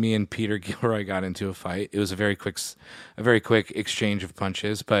 One time, me and Peter Gilroy got into a fight. It was a very quick exchange of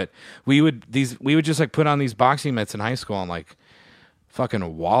punches. But we would just like put on these boxing mitts in high school and like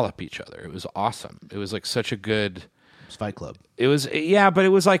fucking wallop each other. It was awesome. It was like such a good. It's Fight Club. It was but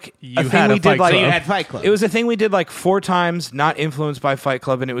it was like You a thing had a we Fight did like Club. You had Fight Club. It was a thing we did like 4 times, not influenced by Fight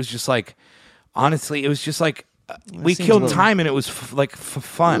Club, and it was just like honestly, it was just like we seems killed a little- time and it was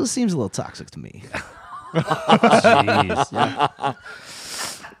fun. It seems a little toxic to me.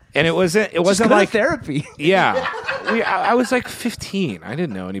 And it wasn't Just go to like therapy. Yeah. I was like 15. I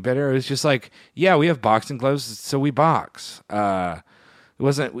didn't know any better. It was just like, yeah, we have boxing gloves, so we box. It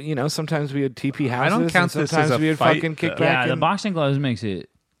wasn't, sometimes we had TP houses. I don't count and this sometimes as a we had fight, fucking though. kickback. Yeah, the and boxing gloves makes it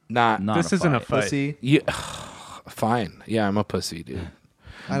not This a isn't a fight. fight. Pussy. Yeah, fine. Yeah, I'm a pussy, dude.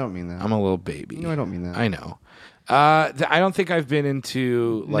 I don't mean that. I'm a little baby. No, I don't mean that. I know. I don't think I've been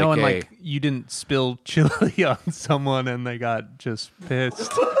into like No, and like you didn't spill chili on someone and they got just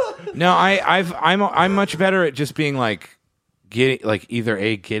pissed. No, I'm much better at just being like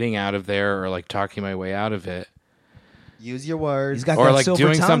getting out of there or like talking my way out of it. Use your words. He's got Or that like silver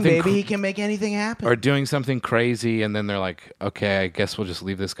doing tongue, something baby. He can make anything happen. Or doing something crazy and then they're like, okay, I guess we'll just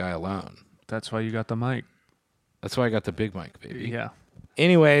leave this guy alone. That's why you got the mic. That's why I got the big mic, baby. Yeah.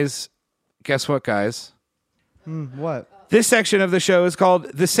 Anyways, guess what, guys? What? This section of the show is called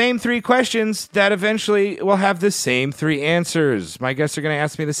The Same 3 Questions That Eventually Will Have the Same 3 Answers. My guests are going to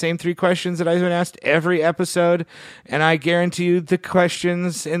ask me the same 3 questions that I've been asked every episode, and I guarantee you the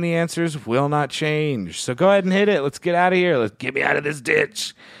questions and the answers will not change. So go ahead and hit it. Let's get out of here. Let's get me out of this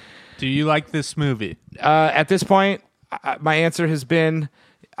ditch. Do you like this movie? At this point, my answer has been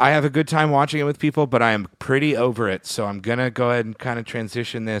I have a good time watching it with people, but I am pretty over it. So I'm going to go ahead and kind of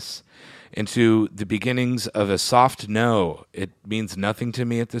transition this into the beginnings of a soft no. It means nothing to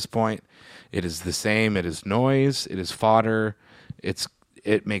me at this point. It is the same. It is noise. It is fodder.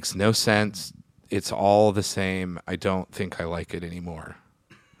 It makes no sense. It's all the same. I don't think I like it anymore.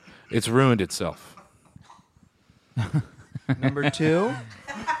 It's ruined itself. Number 2.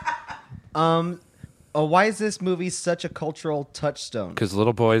 Why is this movie such a cultural touchstone? Because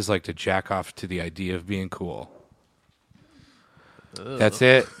little boys like to jack off to the idea of being cool. That's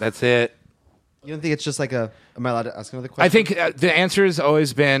it. You don't think it's just like am I allowed to ask another question? I think the answer has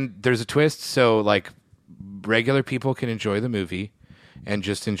always been there's a twist, so like regular people can enjoy the movie and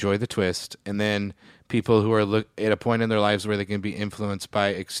just enjoy the twist, and then people who are at a point in their lives where they can be influenced by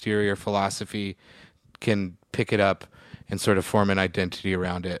exterior philosophy can pick it up and sort of form an identity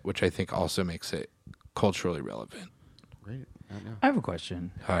around it, which I think also makes it culturally relevant. Great. I have a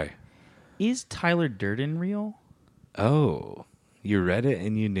question. Hi. Is Tyler Durden real? Oh, you read it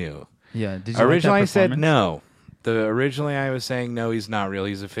and you knew. Yeah. Did you Originally, like I that said performance? no. Originally, I was saying no, he's not real.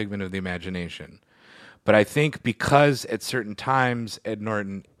 He's a figment of the imagination. But I think because at certain times Ed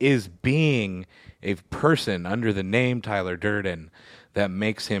Norton is being a person under the name Tyler Durden, that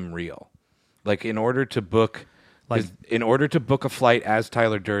makes him real. Like in order to book a flight as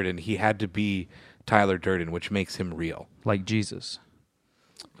Tyler Durden, he had to be Tyler Durden, which makes him real. Like Jesus.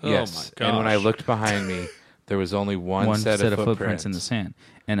 Yes. Oh my And when I gosh. looked behind me, there was only one set of footprints in the sand.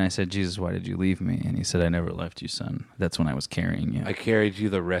 And I said, Jesus, why did you leave me? And he said, I never left you, son. That's when I was carrying you. I carried you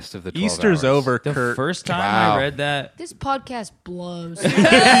the rest of the 12 Easter's hours. over, The Kurt. first time Wow. I read that, This podcast blows.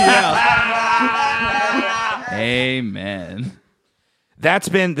 amen. That's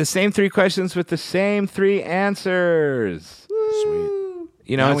been the same 3 questions with the same 3 answers. Sweet.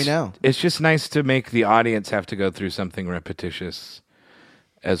 You know, Now we know. It's just nice to make the audience have to go through something repetitious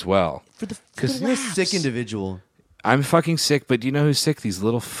as well. Because you're a sick individual. I'm fucking sick, but do you know who's sick? These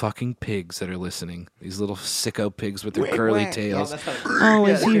little fucking pigs that are listening. These little sicko pigs with their curly tails. Oh,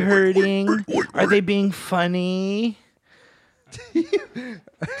 is he hurting? Are they being funny?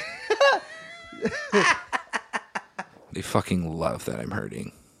 They fucking love that I'm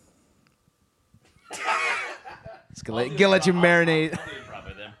hurting. It's gonna let you marinate.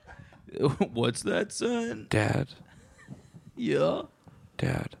 What's that, son? Dad. Yeah.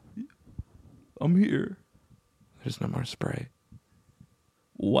 Dad. I'm here. There's no more spray.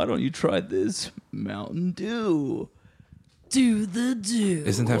 Why don't you try this Mountain Dew? Do the do.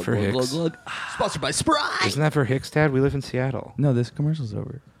 Isn't that for Hicks? Sponsored by Sprite. Isn't that for Hicks, Dad? We live in Seattle. No, this commercial's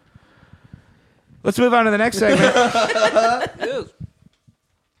over. Let's move on to the next segment.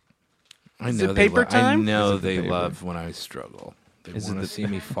 I Is know it paper time? I know Is it they paper? love when I struggle. They Is it want to the- see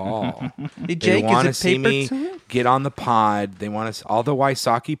me fall. Hey, They Jake, want to is it see paper me time? get on the pod. They want to all the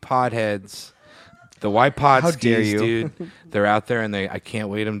Wysocki podheads. The Y-Pod How dare skis, you. dude. They're out there, and I can't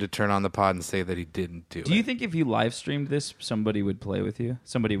wait him to turn on the pod and say that he didn't do it. Do you think if you live streamed this, somebody would play with you?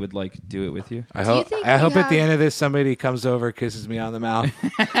 Somebody would like do it with you? I hope think I we hope at the have- end of this somebody comes over, kisses me on the mouth,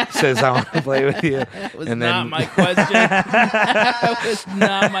 says I want to play with you, That was and not then my question. That was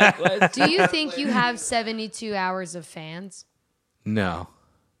not my question. Do you think you have 72 hours of fans? no,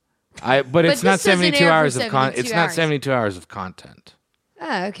 but it's this not doesn't 72 air for hours of 72 It's not hours. 72 hours of content.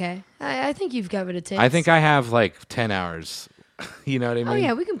 Oh, okay. I think you've got what it takes. I think I have like 10 hours. You know what I mean? Oh,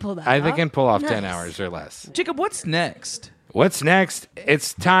 yeah, we can pull that I off. think I can pull off 10 Nice. hours or less. Jacob, what's next? What's next?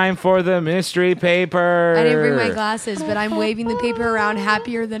 It's time for the mystery paper. I didn't bring my glasses, but I'm waving the paper around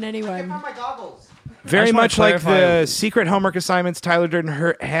happier than anyone. Very just wanna much like clarify- the secret homework assignments Tyler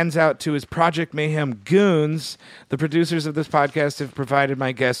Durden hands out to his Project Mayhem goons, the producers of this podcast have provided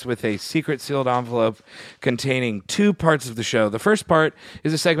my guests with a secret sealed envelope containing 2 parts of the show. The first part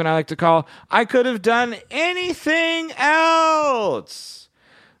is a segment I like to call I Could Have Done Anything Else.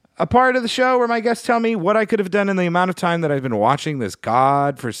 A part of the show where my guests tell me what I could have done in the amount of time that I've been watching this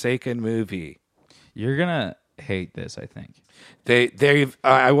godforsaken movie. You're gonna hate this, I think. They've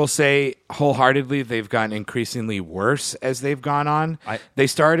I will say wholeheartedly they've gotten increasingly worse as they've gone on. They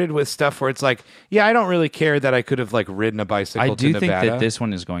started with stuff where it's like, yeah, I don't really care that I could have like ridden a bicycle I to do Nevada. think that this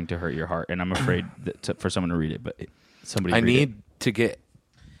one is going to hurt your heart, and I'm afraid for someone to read it. But somebody, I read need it. to get.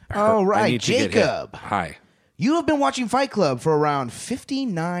 All I right, need to get hit. Jacob. Hi. You have been watching Fight Club for around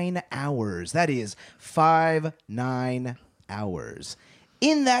 59 hours. That is 59 hours.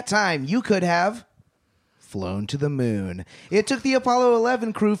 In that time, you could have flown to the moon. It took the Apollo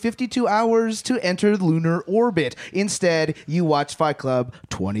 11 crew 52 hours to enter lunar orbit. Instead, you watched Fight Club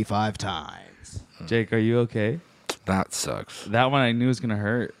 25 times. Jake, are you okay? That sucks. That one I knew was gonna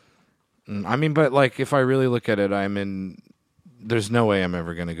hurt. I mean, but like if I really look at it, there's no way I'm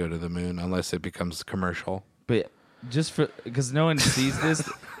ever going to go to the moon unless it becomes commercial. But just because no one sees this,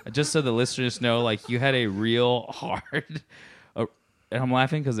 just so the listeners know, like you had a real hard. And I'm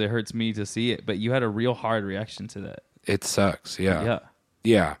laughing because it hurts me to see it, but you had a real hard reaction to that. It sucks. Yeah.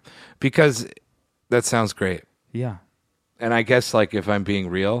 Yeah. Because that sounds great. Yeah. And I guess like if I'm being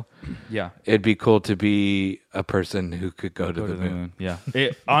real, yeah, it'd be cool to be a person who could go to the moon. Yeah.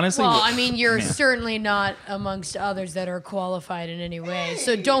 Honestly, Well, I mean, you're certainly not amongst others that are qualified in any way,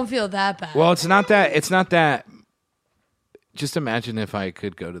 so don't feel that bad. Well, it's not that. Just imagine if I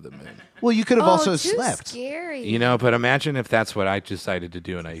could go to the moon. Well, you could have also too slept. Scary. You know, but imagine if that's what I decided to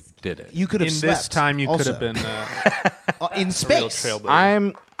do and I did it. You could have In slept. this time, you could have been in space.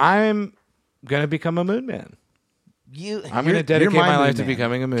 I'm gonna become a moon man. I'm gonna dedicate my life to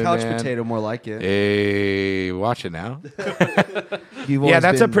becoming a moon Couch man. potato, more like it. Hey, watch it now. You've Yeah, always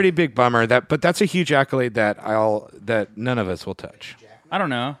that's a been- pretty big bummer. But that's a huge accolade that none of us will touch. I don't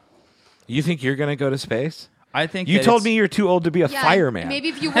know. You think you're gonna go to space? I think You that told it's- me you're too old to be a Yeah, fireman. Maybe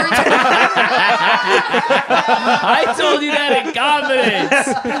if you weren't. I told you that in confidence.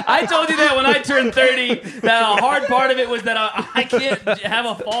 I told you that when I turned 30, that a hard part of it was that I can't have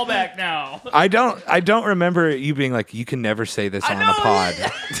a fallback now. I don't remember you being like, you can never say this on a pod.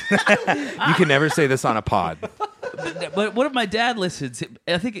 You can never say this on a pod. But what if my dad listens?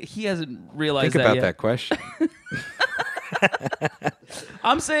 I think he hasn't realized Think about yet. that question.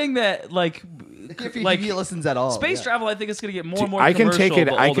 I'm saying that, like, If he listens at all. space yeah. travel, I think it's going to get more and more I can commercial take it.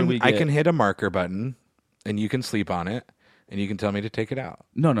 the I older we can get. hit a marker button, and you can sleep on it, and you can tell me to take it out.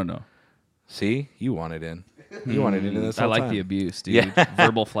 No. See, you want it in. You wanted into this. I whole like time. the abuse, dude. Yeah.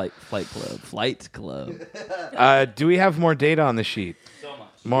 Verbal flight club. Do we have more data on the sheet? So much.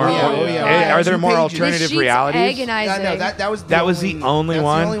 More. Oh, yeah. Are there more 2 pages. alternative This sheet's realities? agonizing. No, that was That was the only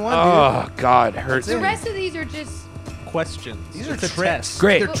one. The only one, Oh God, hurts. The rest of these are just. Questions. These are It's a tricks. test.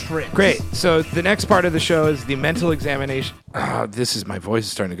 Great, They're tricks. great. So the next part of the show is the mental examination. This is my voice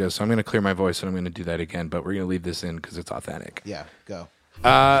is starting to go, so I'm going to clear my voice and I'm going to do that again. But we're going to leave this in because it's authentic. Yeah, go.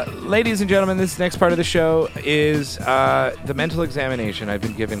 Ladies and gentlemen, this next part of the show is the mental examination. I've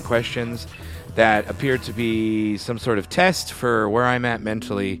been given questions that appear to be some sort of test for where I'm at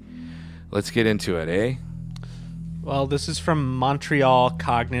mentally. Let's get into it, eh? Well, this is from Montreal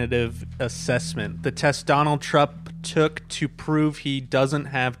Cognitive Assessment. The test Donald Trump took to prove he doesn't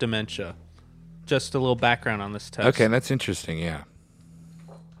have dementia. Just a little background on this test. Okay, that's interesting, yeah.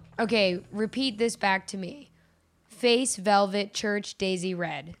 Okay, repeat this back to me. Face, velvet, church, daisy,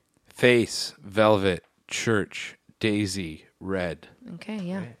 red. Face, velvet, church, daisy, red. Okay,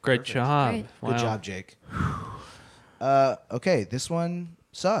 yeah. Great job. Great. Wow. Good job, Jake. Okay, this one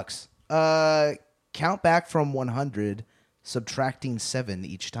sucks. Count back from 100, subtracting 7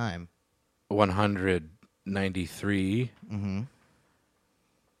 each time. 193. Mm-hmm.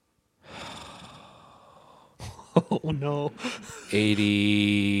 Oh, no.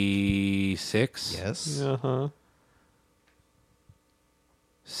 86. Yes. Uh-huh.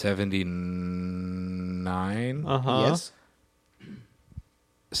 79. Uh-huh. Yes.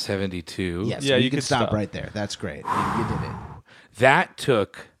 72. Yes. Yeah, you you can could stop stop. right there. That's great. You did it. That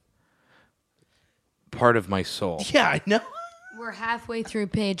took part of my soul. Yeah, I know. We're halfway through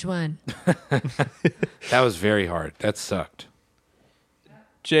page 1. That was very hard. That sucked.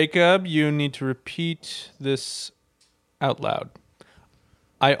 Jacob, you need to repeat this out loud.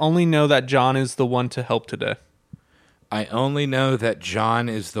 I only know that John is the one to help today. I only know that John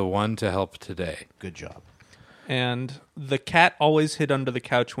is the one to help today. Good job. And the cat always hid under the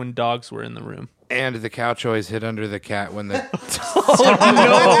couch when dogs were in the room. And the couch always hid under the cat when the...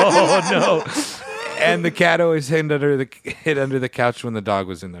 Oh, no. And the cat always hid under the couch when the dog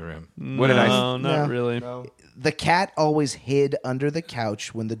was in the room. What did I No, not No. really. The cat always hid under the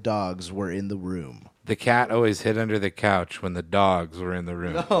couch when the dogs were in the room. The cat always hid under the couch when the dogs were in the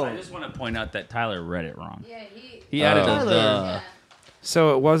room. I just want to point out that Tyler read it wrong. Yeah, he added the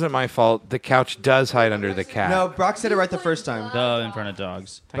So it wasn't my fault. The couch does hide under the cat. No, Brock said it right the first time. in front of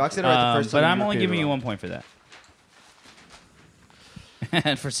dogs. Brock said it right the first time. But you I'm only repeated giving it you wrong. 1 point for that.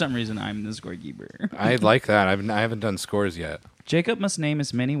 And for some reason, I'm the scorekeeper. I like that. I haven't done scores yet. Jacob must name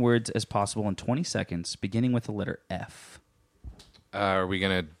as many words as possible in 20 seconds, beginning with the letter F. Are we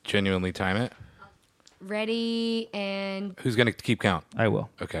going to genuinely time it? Ready and Who's going to keep count? I will.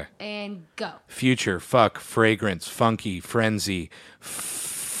 Okay. go. Future, fuck, fragrance, funky, frenzy, full,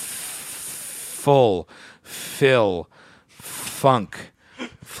 fill, funk,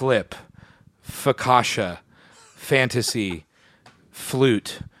 flip, fakasha, fantasy,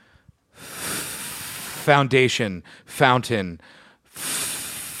 flute, foundation, fountain.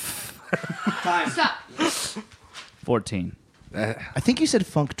 Stop. 14. I think you said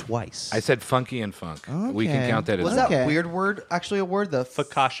funk twice. I said funky and funk. We can count that as Was that weird word actually a word? The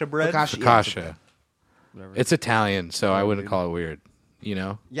Fakasha bread? fakasha. It's Italian, so I wouldn't call it weird. You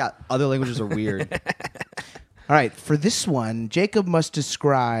know? Yeah, other languages are weird. All right, for this one, Jacob must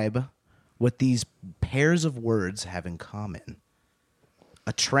describe what these pairs of words have in common.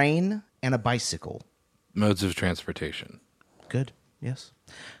 A train and a bicycle. Modes of transportation. Good, yes.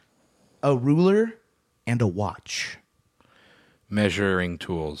 A ruler and a watch. Measuring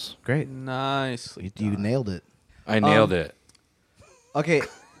tools. Great. Nicely You nailed it. I nailed it. Okay,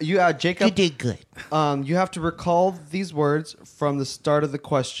 Jacob. You did good. You have to recall these words from the start of the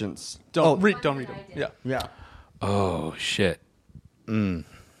questions. Don't read them. Yeah. Oh, shit. And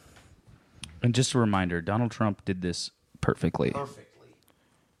just a reminder, Donald Trump did this perfectly.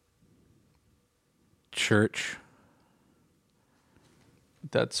 Church.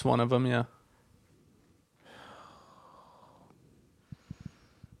 That's one of them, yeah.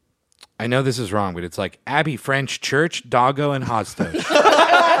 I know this is wrong, but it's like Abbey French Church, Doggo, and Hostosh. You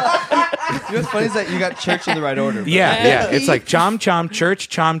know what's funny is that you got church in the right order. Yeah. It's like Chom Chom Church,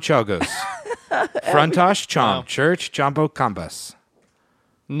 Chom Chogos. Frontosh Chom Church, Jumbo Combus.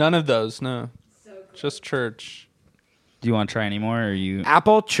 None of those, no. Just church. Do you want to try any more, or are you...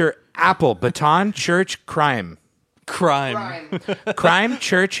 Apple, Baton, Church, Crime. Crime. Crime,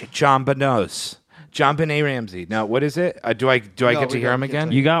 Church, Jambanos. Jambane Ramsey. Now, what is it? Do I get to hear him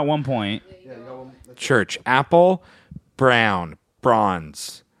again? You got 1 point. Church, Apple, Brown,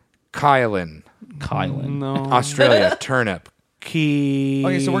 Bronze, Kylan. No. Australia, Turnip, Key.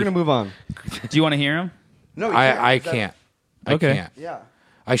 Okay, so we're gonna move on. Do you want to hear him? No, you I can't. can't. Okay. I can't. Yeah.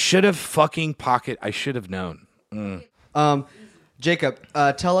 I should have fucking pocket. I should have known. Um, Jacob,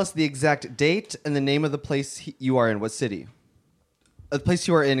 tell us the exact date and the name of the place you are in. What city? The place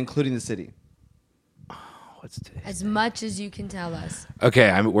you are in, including the city. What's today? As much as you can tell us.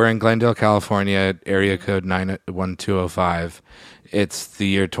 Okay, we're in Glendale, California, area code 91205. It's the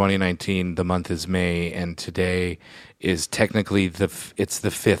year 2019. The month is May, and today is technically it's the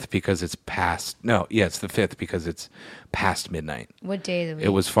 5th because it's past. No, yeah, it's the 5th because it's past midnight. What day of the week? It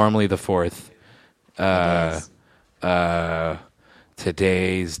was formerly the 4th.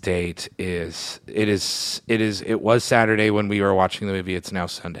 Today's date it was Saturday when we were watching the movie. It's now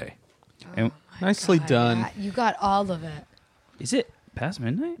Sunday. Nicely done. Yeah, you got all of it. Is it past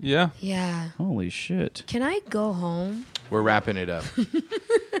midnight? Yeah. Yeah. Holy shit. Can I go home? We're wrapping it up.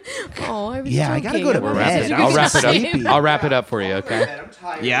 Oh, I was Yeah, I gotta go to bed. I'll wrap it up. I'll wrap it up for you, okay?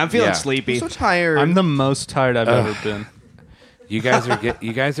 Yeah, I'm feeling sleepy. I'm so tired. I'm the most tired I've ever been. You guys are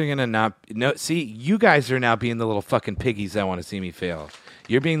gonna not see. You guys are now being the little fucking piggies that want to see me fail.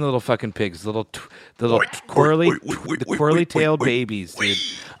 You're being the little fucking pigs, the twirly tailed babies, dude.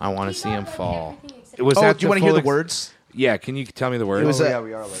 I want to see them fall. Was that do you want to hear the words? Yeah, can you tell me the words? It was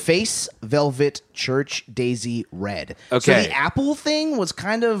Face Velvet Church Daisy Red. Okay. So the apple thing was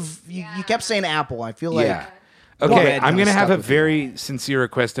kind of you kept saying apple. I feel like Okay, red I'm kinda gonna have stuck a with very sincere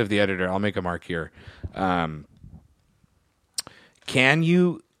request of the editor. I'll make a mark here. Can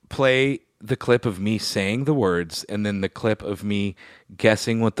you play the clip of me saying the words and then the clip of me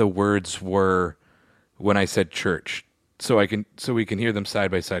guessing what the words were when I said church, so we can hear them side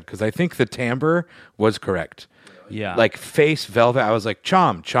by side? Because I think the timbre was correct. Yeah. Like face velvet, I was like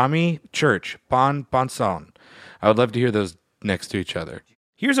chami, church, bon son. I would love to hear those next to each other.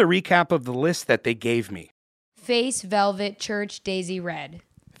 Here's a recap of the list that they gave me. Face, Velvet, Church, Daisy, Red.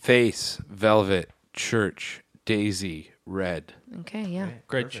 Face, velvet, church, daisy, red. Okay, yeah.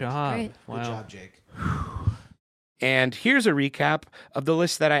 Great job. Great. Wow. Good job, Jake. And here's a recap of the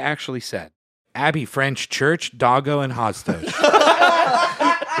list that I actually said. Abbey, French, church, doggo, and hostage. You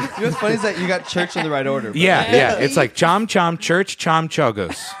know what's funny is that you got church in the right order. Yeah. It's like chom, church, chom,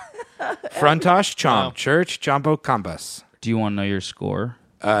 chogos. Frontosh, chom, church, chombo, combus. Do you want to know your score?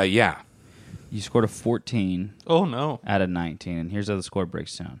 Yeah. You scored a 14. Oh, no. Out of 19. And here's how the score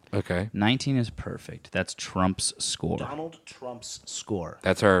breaks down. Okay. 19 is perfect. That's Trump's score. Donald Trump's score.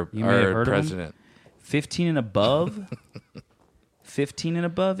 That's our president. 15 and above. 15 and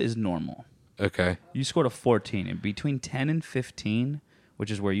above is normal. Okay. You scored a 14. And between 10 and 15, which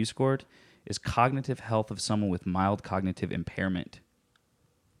is where you scored, is cognitive health of someone with mild cognitive impairment.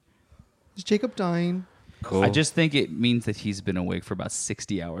 Is Jacob dying? Cool. I just think it means that he's been awake for about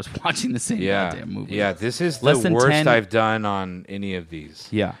 60 hours watching the same goddamn movie. Yeah, this is Less the than worst 10 I've done on any of these.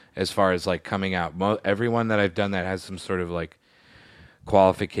 Yeah. As far as like coming out. Everyone that I've done that has some sort of like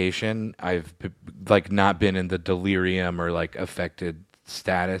qualification, I've like not been in the delirium or like affected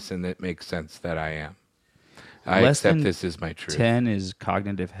status, and it makes sense that I am. I Less accept than this is my truth. 10 is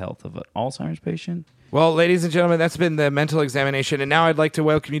cognitive health of an Alzheimer's patient. Well, ladies and gentlemen, that's been the mental examination, and now I'd like to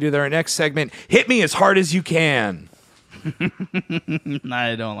welcome you to our next segment. Hit me as hard as you can.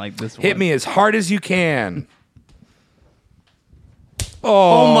 I don't like this one. Hit me as hard as you can.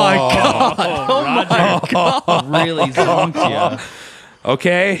 Oh my God. Oh my God. Really zonked you.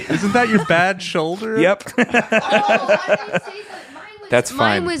 Okay. Isn't that your bad shoulder? Yep. That's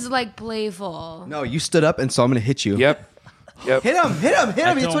fine. Mine was like playful. No, you stood up, and so I'm going to hit you. Yep. Hit him.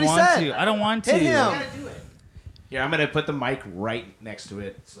 That's what he said. I don't want to. Hit him. Here, I'm gonna put the mic right next to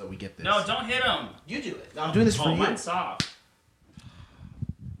it so we get this. No, don't hit him. You do it. No, I'm doing this for you. Mine's soft.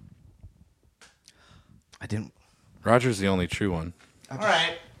 I didn't. Roger's the only true one. All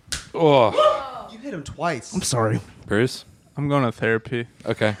right. Oh. You hit him twice. I'm sorry. Bruce? I'm going to therapy.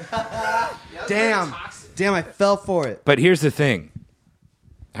 Okay. Damn, I fell for it. But here's the thing.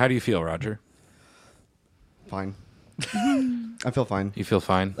 How do you feel, Roger? Fine. I feel fine. You feel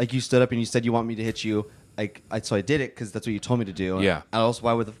fine? Like you stood up and you said you want me to hit you. So I did it because that's what you told me to do. Yeah. And also,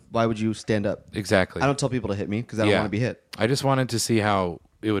 why would you stand up? Exactly. I don't tell people to hit me because I don't want to be hit. I just wanted to see how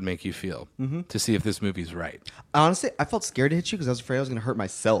it would make you feel. To see if this movie's right. Honestly, I felt scared to hit you because I was afraid I was going to hurt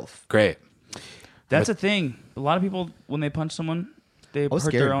myself. Great. That's a thing. A lot of people, when they punch someone, they hurt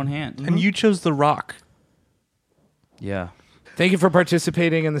scared. their own hand. And you chose The Rock. Yeah. Thank you for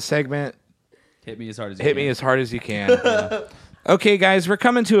participating in the segment. Hit me as hard as you Hit can. me as hard as you can. Okay, guys, we're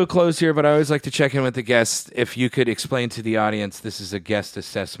coming to a close here, but I always like to check in with the guests. If you could explain to the audience, this is a guest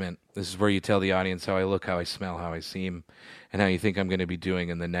assessment. This is where you tell the audience how I look, how I smell, how I seem, and how you think I'm going to be doing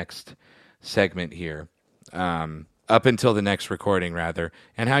in the next segment here. Up until the next recording, rather,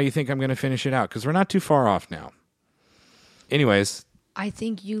 and how you think I'm going to finish it out, because we're not too far off now. Anyways. I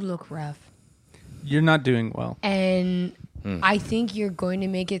think you look rough. You're not doing well. And I think you're going to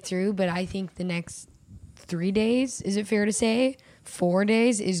make it through, but I think the next 3 days, is it fair to say, 4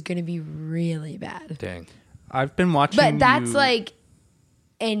 days is going to be really bad. Dang. I've been watching. But that's like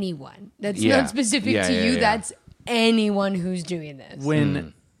anyone. That's not specific to you. That's anyone who's doing this.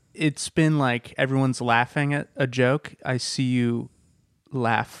 When it's been like everyone's laughing at a joke, I see you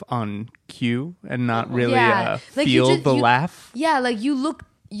laugh on cue and not really feel the laugh. Yeah, like you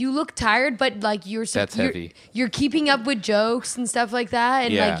look tired, but like you're heavy. You're keeping up with jokes and stuff like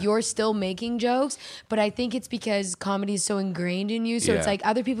that, and like you're still making jokes. But I think it's because comedy is so ingrained in you. So it's like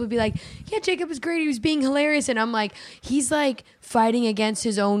other people would be like, "Yeah, Jacob was great. He was being hilarious," and I'm like, he's like fighting against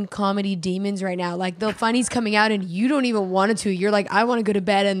his own comedy demons right now. Like the funny's coming out, and you don't even want it to. You're like, I want to go to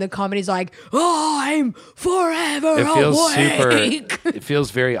bed, and the comedy's like, "Oh, I'm forever awake." It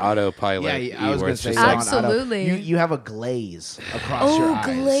feels very autopilot. Yeah, I was going to say absolutely. You have a glaze across your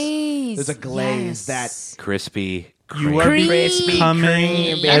eyes. Glaze. There's a glaze that crispy. You are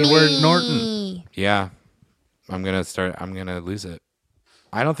becoming Edward Norton. Yeah, I'm gonna lose it.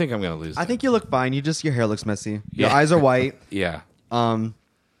 I don't think I'm gonna lose it. I think you look fine. Your hair looks messy. Your eyes are white. Yeah.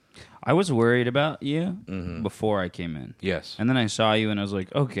 I was worried about you before I came in. Yes. And then I saw you and I was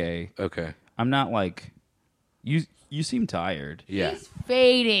like, okay. Okay. I'm not like you seem tired. Yeah. He's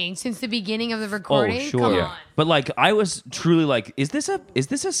fading since the beginning of the recording. Oh, sure. Come Yeah. on. But like I was truly like, is this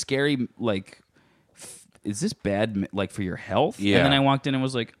a scary like is this bad like for your health? Yeah. And then I walked in and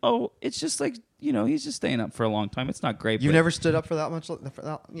was like, oh, it's just like, he's just staying up for a long time. It's not great. You've never stood up for that much?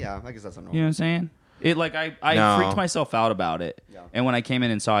 Yeah, I guess that's normal. You know what I'm saying? It like I freaked myself out about it. Yeah. And when I came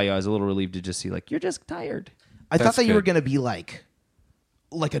in and saw you, I was a little relieved to just see like you're just tired. I thought that you were going to be like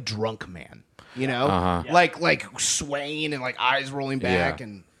a drunk man, like swaying and like eyes rolling back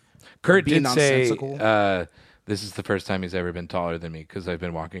and Kurt being did say nonsensical. this is the first time he's ever been taller than me because I've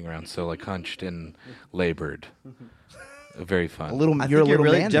been walking around so like hunched and labored. Very fun. You're a little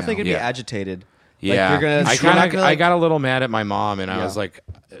really man definitely now. gonna be agitated. Yeah, like you're gonna. I got a little mad at my mom, and I was like,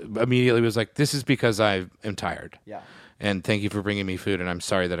 immediately was like, "This is because I am tired." Yeah. And thank you for bringing me food, and I'm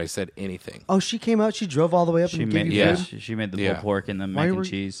sorry that I said anything. Oh, she came out. She drove all the way up and gave you food. She made the pulled pork and the mac and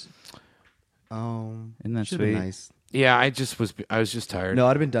cheese. Oh, isn't that should've sweet? been nice. Yeah, I was just tired. No, I'd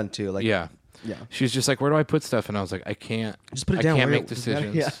have been done too. Like yeah. She was just like, "Where do I put stuff?" And I was like, "I can't. Just put it down. I can't make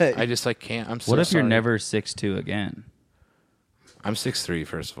decisions. I just like can't. I'm so What if sorry. you're never 6'2" again? I'm 6'3",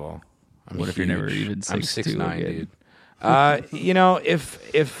 first of all. What if you're never even 6'2" I'm 6'9", again? dude.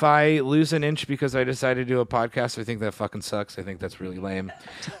 If I lose an inch because I decided to do a podcast, I think that fucking sucks. I think that's really lame.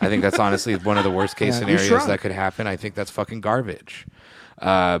 I think that's honestly one of the worst case scenarios that could happen. I think that's fucking garbage.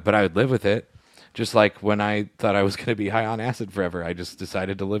 But I would live with it. Just like when I thought I was going to be high on acid forever, I just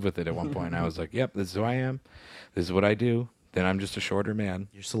decided to live with it at one point. I was like, yep, this is who I am. This is what I do. Then I'm just a shorter man.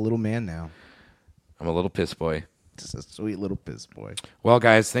 You're just a little man now. I'm a little piss boy. Just a sweet little piss boy. Well,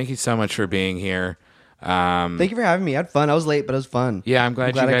 guys, thank you so much for being here. Thank you for having me. I had fun. I was late, but it was fun. Yeah, I'm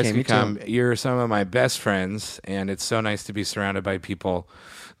glad you guys could come. Too. You're some of my best friends, and it's so nice to be surrounded by people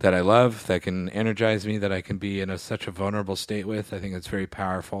that I love, that can energize me, that I can be in such a vulnerable state with. I think that's very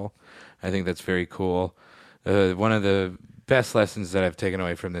powerful. I think that's very cool. One of the best lessons that I've taken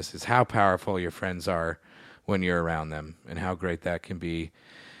away from this is how powerful your friends are when you're around them and how great that can be.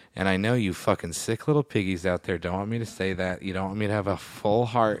 And I know you fucking sick little piggies out there don't want me to say that. You don't want me to have a full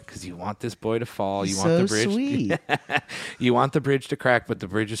heart because you want this boy to fall. You want the bridge. Sweet. You want the bridge to crack, but the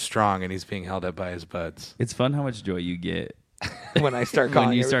bridge is strong and he's being held up by his buds. It's fun how much joy you get when I start calling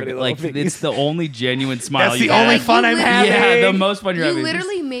when you start everybody like little piggies. it's the only genuine smile. That's you the have. only fun I'm having. Yeah, the most fun you're You having.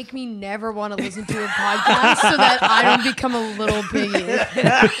 literally make me never want to listen to a podcast so that I don't become a little piggy.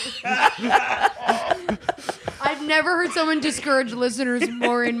 I've never heard someone discourage listeners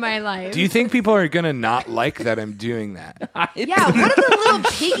more in my life. Do you think people are going to not like that I'm doing that? Yeah, what are the little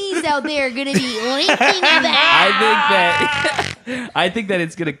piggies out there going to be linking about? I think that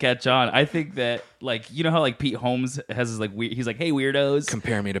it's gonna catch on. I think that like you know how like Pete Holmes has his like he's like, hey weirdos,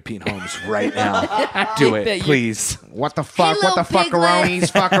 compare me to Pete Holmes right now. Do it, please. What the fuck? Hey, what the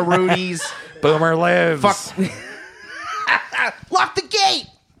fuckaronies? Fuckaroonies? Boomer lives. Fuck. Lock the gate.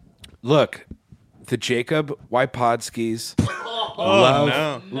 Look, the Jacob Wypodskis.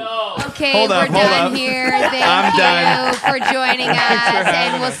 No. Okay, we're done here. Thank you for joining us,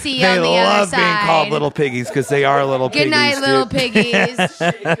 and we'll see you on the other love side. being called little piggies because they are little Good piggies. night, little dude. piggies.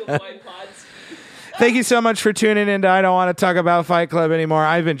 Thank you so much for tuning in to I Don't Want to Talk About Fight Club Anymore.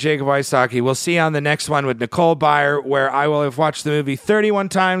 I've been Jacob Wysocki. We'll see you on the next one with Nicole Byer, where I will have watched the movie 31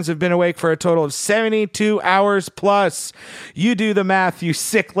 times, have been awake for a total of 72 hours plus. You do the math, you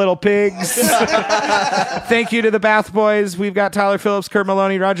sick little pigs. Thank you to the Bath Boys. We've got Tyler Phillips, Kurt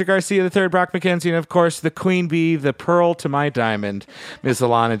Maloney, Roger Garcia III, Brock McKenzie, and of course, the Queen Bee, the pearl to my diamond, Miss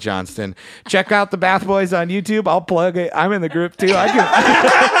Alana Johnston. Check out the Bath Boys on YouTube. I'll plug it. I'm in the group too. I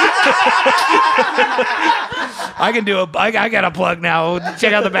got a plug now.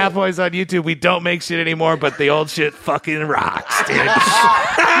 Check out the Bath Boys on YouTube. We don't make shit anymore, but the old shit fucking rocks, dude.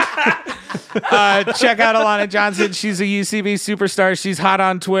 Check out Alana Johnson. She's a UCB superstar. She's hot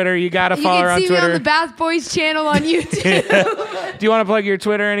on Twitter. You got to follow her on Twitter. You can see me on the Bath Boys channel on YouTube. Do you want to plug your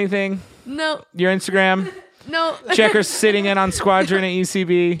Twitter or anything? No. Your Instagram? No. Check her sitting in on Squadron at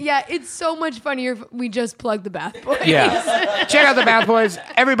UCB. Yeah, it's so much funnier if we just plug the Bath Boys. Yeah. Check out the Bath Boys.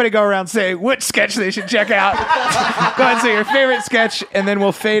 Everybody go around saying which sketch they should check out. Go ahead and say your favorite sketch, and then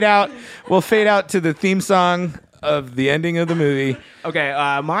we'll fade out. We'll fade out to the theme song of the ending of the movie. Okay,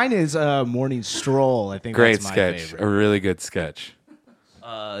 mine is Morning Stroll. I think Great that's my sketch. favorite. A really good sketch.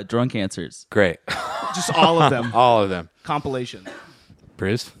 Drunk Answers. Great. Just all of them. All of them. Compilation.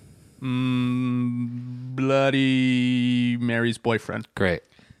 Bruce? Bloody Mary's boyfriend. Great.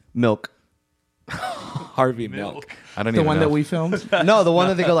 Milk. Harvey Milk. I don't The even one know. that we filmed? No, the one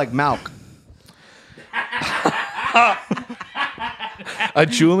that they go like Malk. A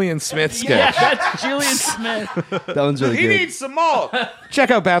Julian Smith sketch. Yeah, that's Julian Smith. That one's really He good. needs some more. Check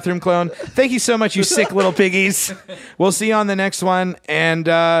out Bathroom Clone. Thank you so much, you sick little piggies. We'll see you on the next one. And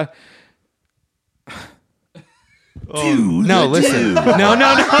no, listen. No.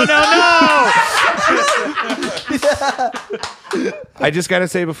 I just got to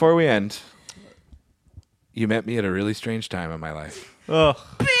say before we end, you met me at a really strange time in my life.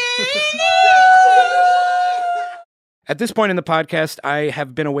 At this point in the podcast, I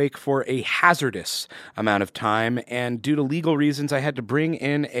have been awake for a hazardous amount of time, and due to legal reasons, I had to bring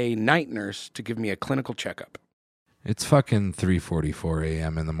in a night nurse to give me a clinical checkup. It's fucking 3:44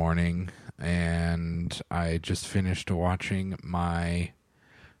 a.m. in the morning, and I just finished watching my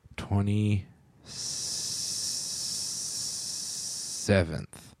 27th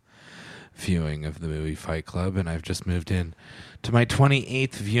viewing of the movie Fight Club, and I've just moved in to my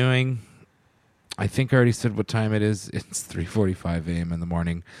 28th viewing. I think I already said what time it is. It's 3:45 a.m. in the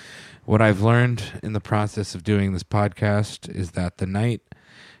morning. What I've learned in the process of doing this podcast is that the night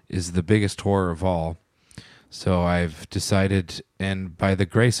is the biggest horror of all. So I've decided, and by the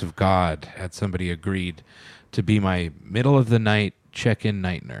grace of God, had somebody agreed to be my middle of the night check-in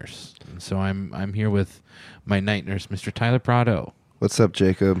night nurse. And so I'm here with my night nurse, Mr. Tyler Prado. What's up,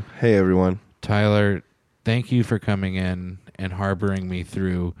 Jacob? Hey, everyone. Tyler, thank you for coming in and harboring me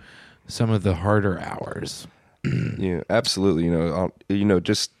through some of the harder hours. Yeah, absolutely.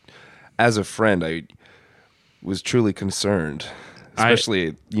 Just as a friend, I was truly concerned,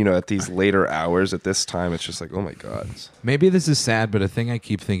 especially at these later hours. At this time, it's just like, oh my God. Maybe this is sad, but a thing I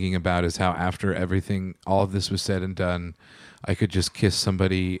keep thinking about is how after everything, all of this was said and done, I could just kiss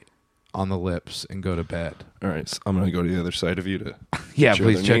somebody on the lips and go to bed. All right, so I'm gonna go to the other side of you to. Yeah,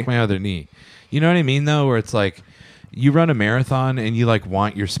 please check my other knee. You know what I mean, though, where it's like you run a marathon and you like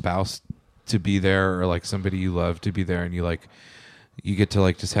want your spouse to be there, or like somebody you love to be there, and you get to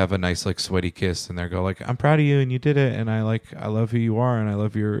like just have a nice like sweaty kiss, and they go like, "I'm proud of you, and you did it, and I love who you are, and I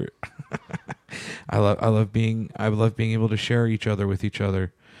love your, I love being able to share each other with each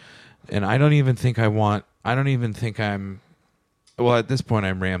other." And I don't even think I'm. Well, at this point,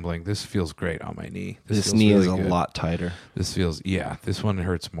 I'm rambling. This feels great on my knee. This feels knee really is a good. lot tighter. This one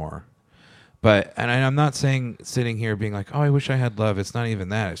hurts more. But, and I'm not saying sitting here being like, oh, I wish I had love. It's not even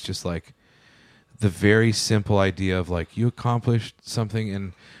that. It's just like the very simple idea of like you accomplished something,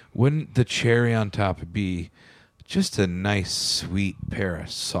 and wouldn't the cherry on top be just a nice, sweet pair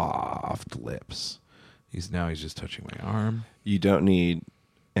of soft lips? He's just touching my arm. You don't need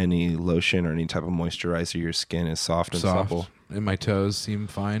any lotion or any type of moisturizer. Your skin is soft and supple. And my toes seem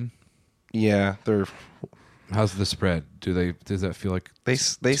fine. Yeah, they're. How's the spread? Does that feel like they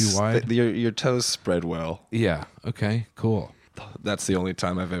too wide? Your toes spread well. Yeah. Okay. Cool. That's the only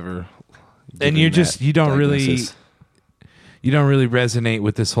time I've ever. And you don't really resonate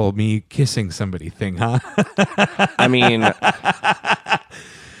with this whole me kissing somebody thing, huh? I mean,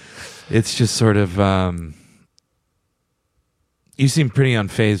 it's just sort of. You seem pretty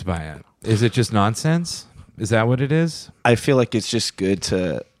unfazed by it. Is it just nonsense? Is that what it is? I feel like it's just good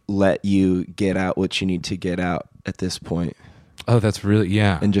to let you get out what you need to get out at this point. Oh, that's really,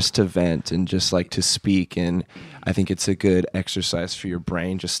 yeah. And just to vent and just like to speak. And I think it's a good exercise for your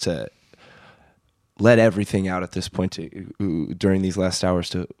brain just to let everything out at this point during these last hours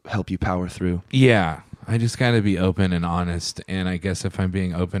to help you power through. Yeah, I just got to be open and honest. And I guess if I'm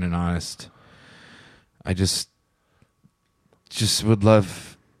being open and honest, I just would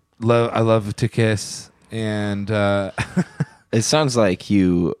love. I love to kiss, and it sounds like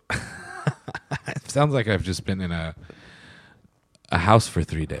you. It sounds like I've just been in a house for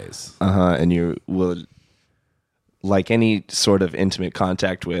 3 days. And you will, like any sort of intimate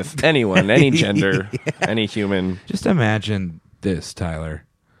contact with anyone, any gender, any human. Just imagine this, Tyler.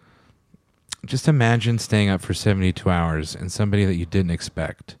 Just imagine staying up for 72 hours and somebody that you didn't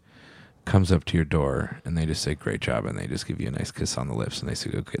expect comes up to your door and they just say, "Great job," and they just give you a nice kiss on the lips and they say,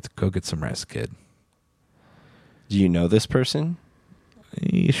 go get some rest, kid. Do you know this person?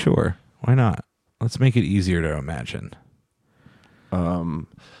 Sure. Why not? Let's make it easier to imagine.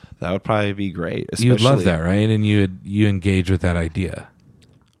 That would probably be great. You'd love that, right? And you engage with that idea.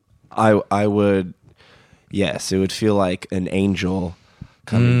 I would. Yes, it would feel like an angel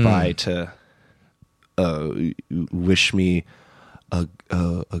coming by to wish me a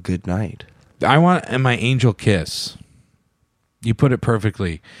good night. I want my angel kiss. You put it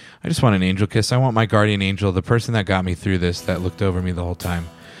perfectly. I just want an angel kiss. I want my guardian angel, the person that got me through this, that looked over me the whole time,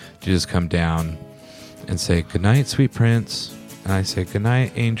 to just come down and say, "Good night, sweet prince." And I say, "Good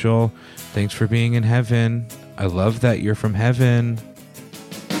night, angel. Thanks for being in heaven. I love that you're from heaven."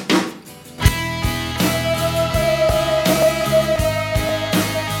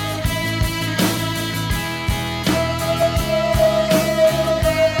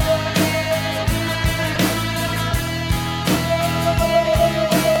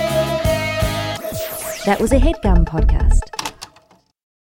 That was a HeadGum podcast.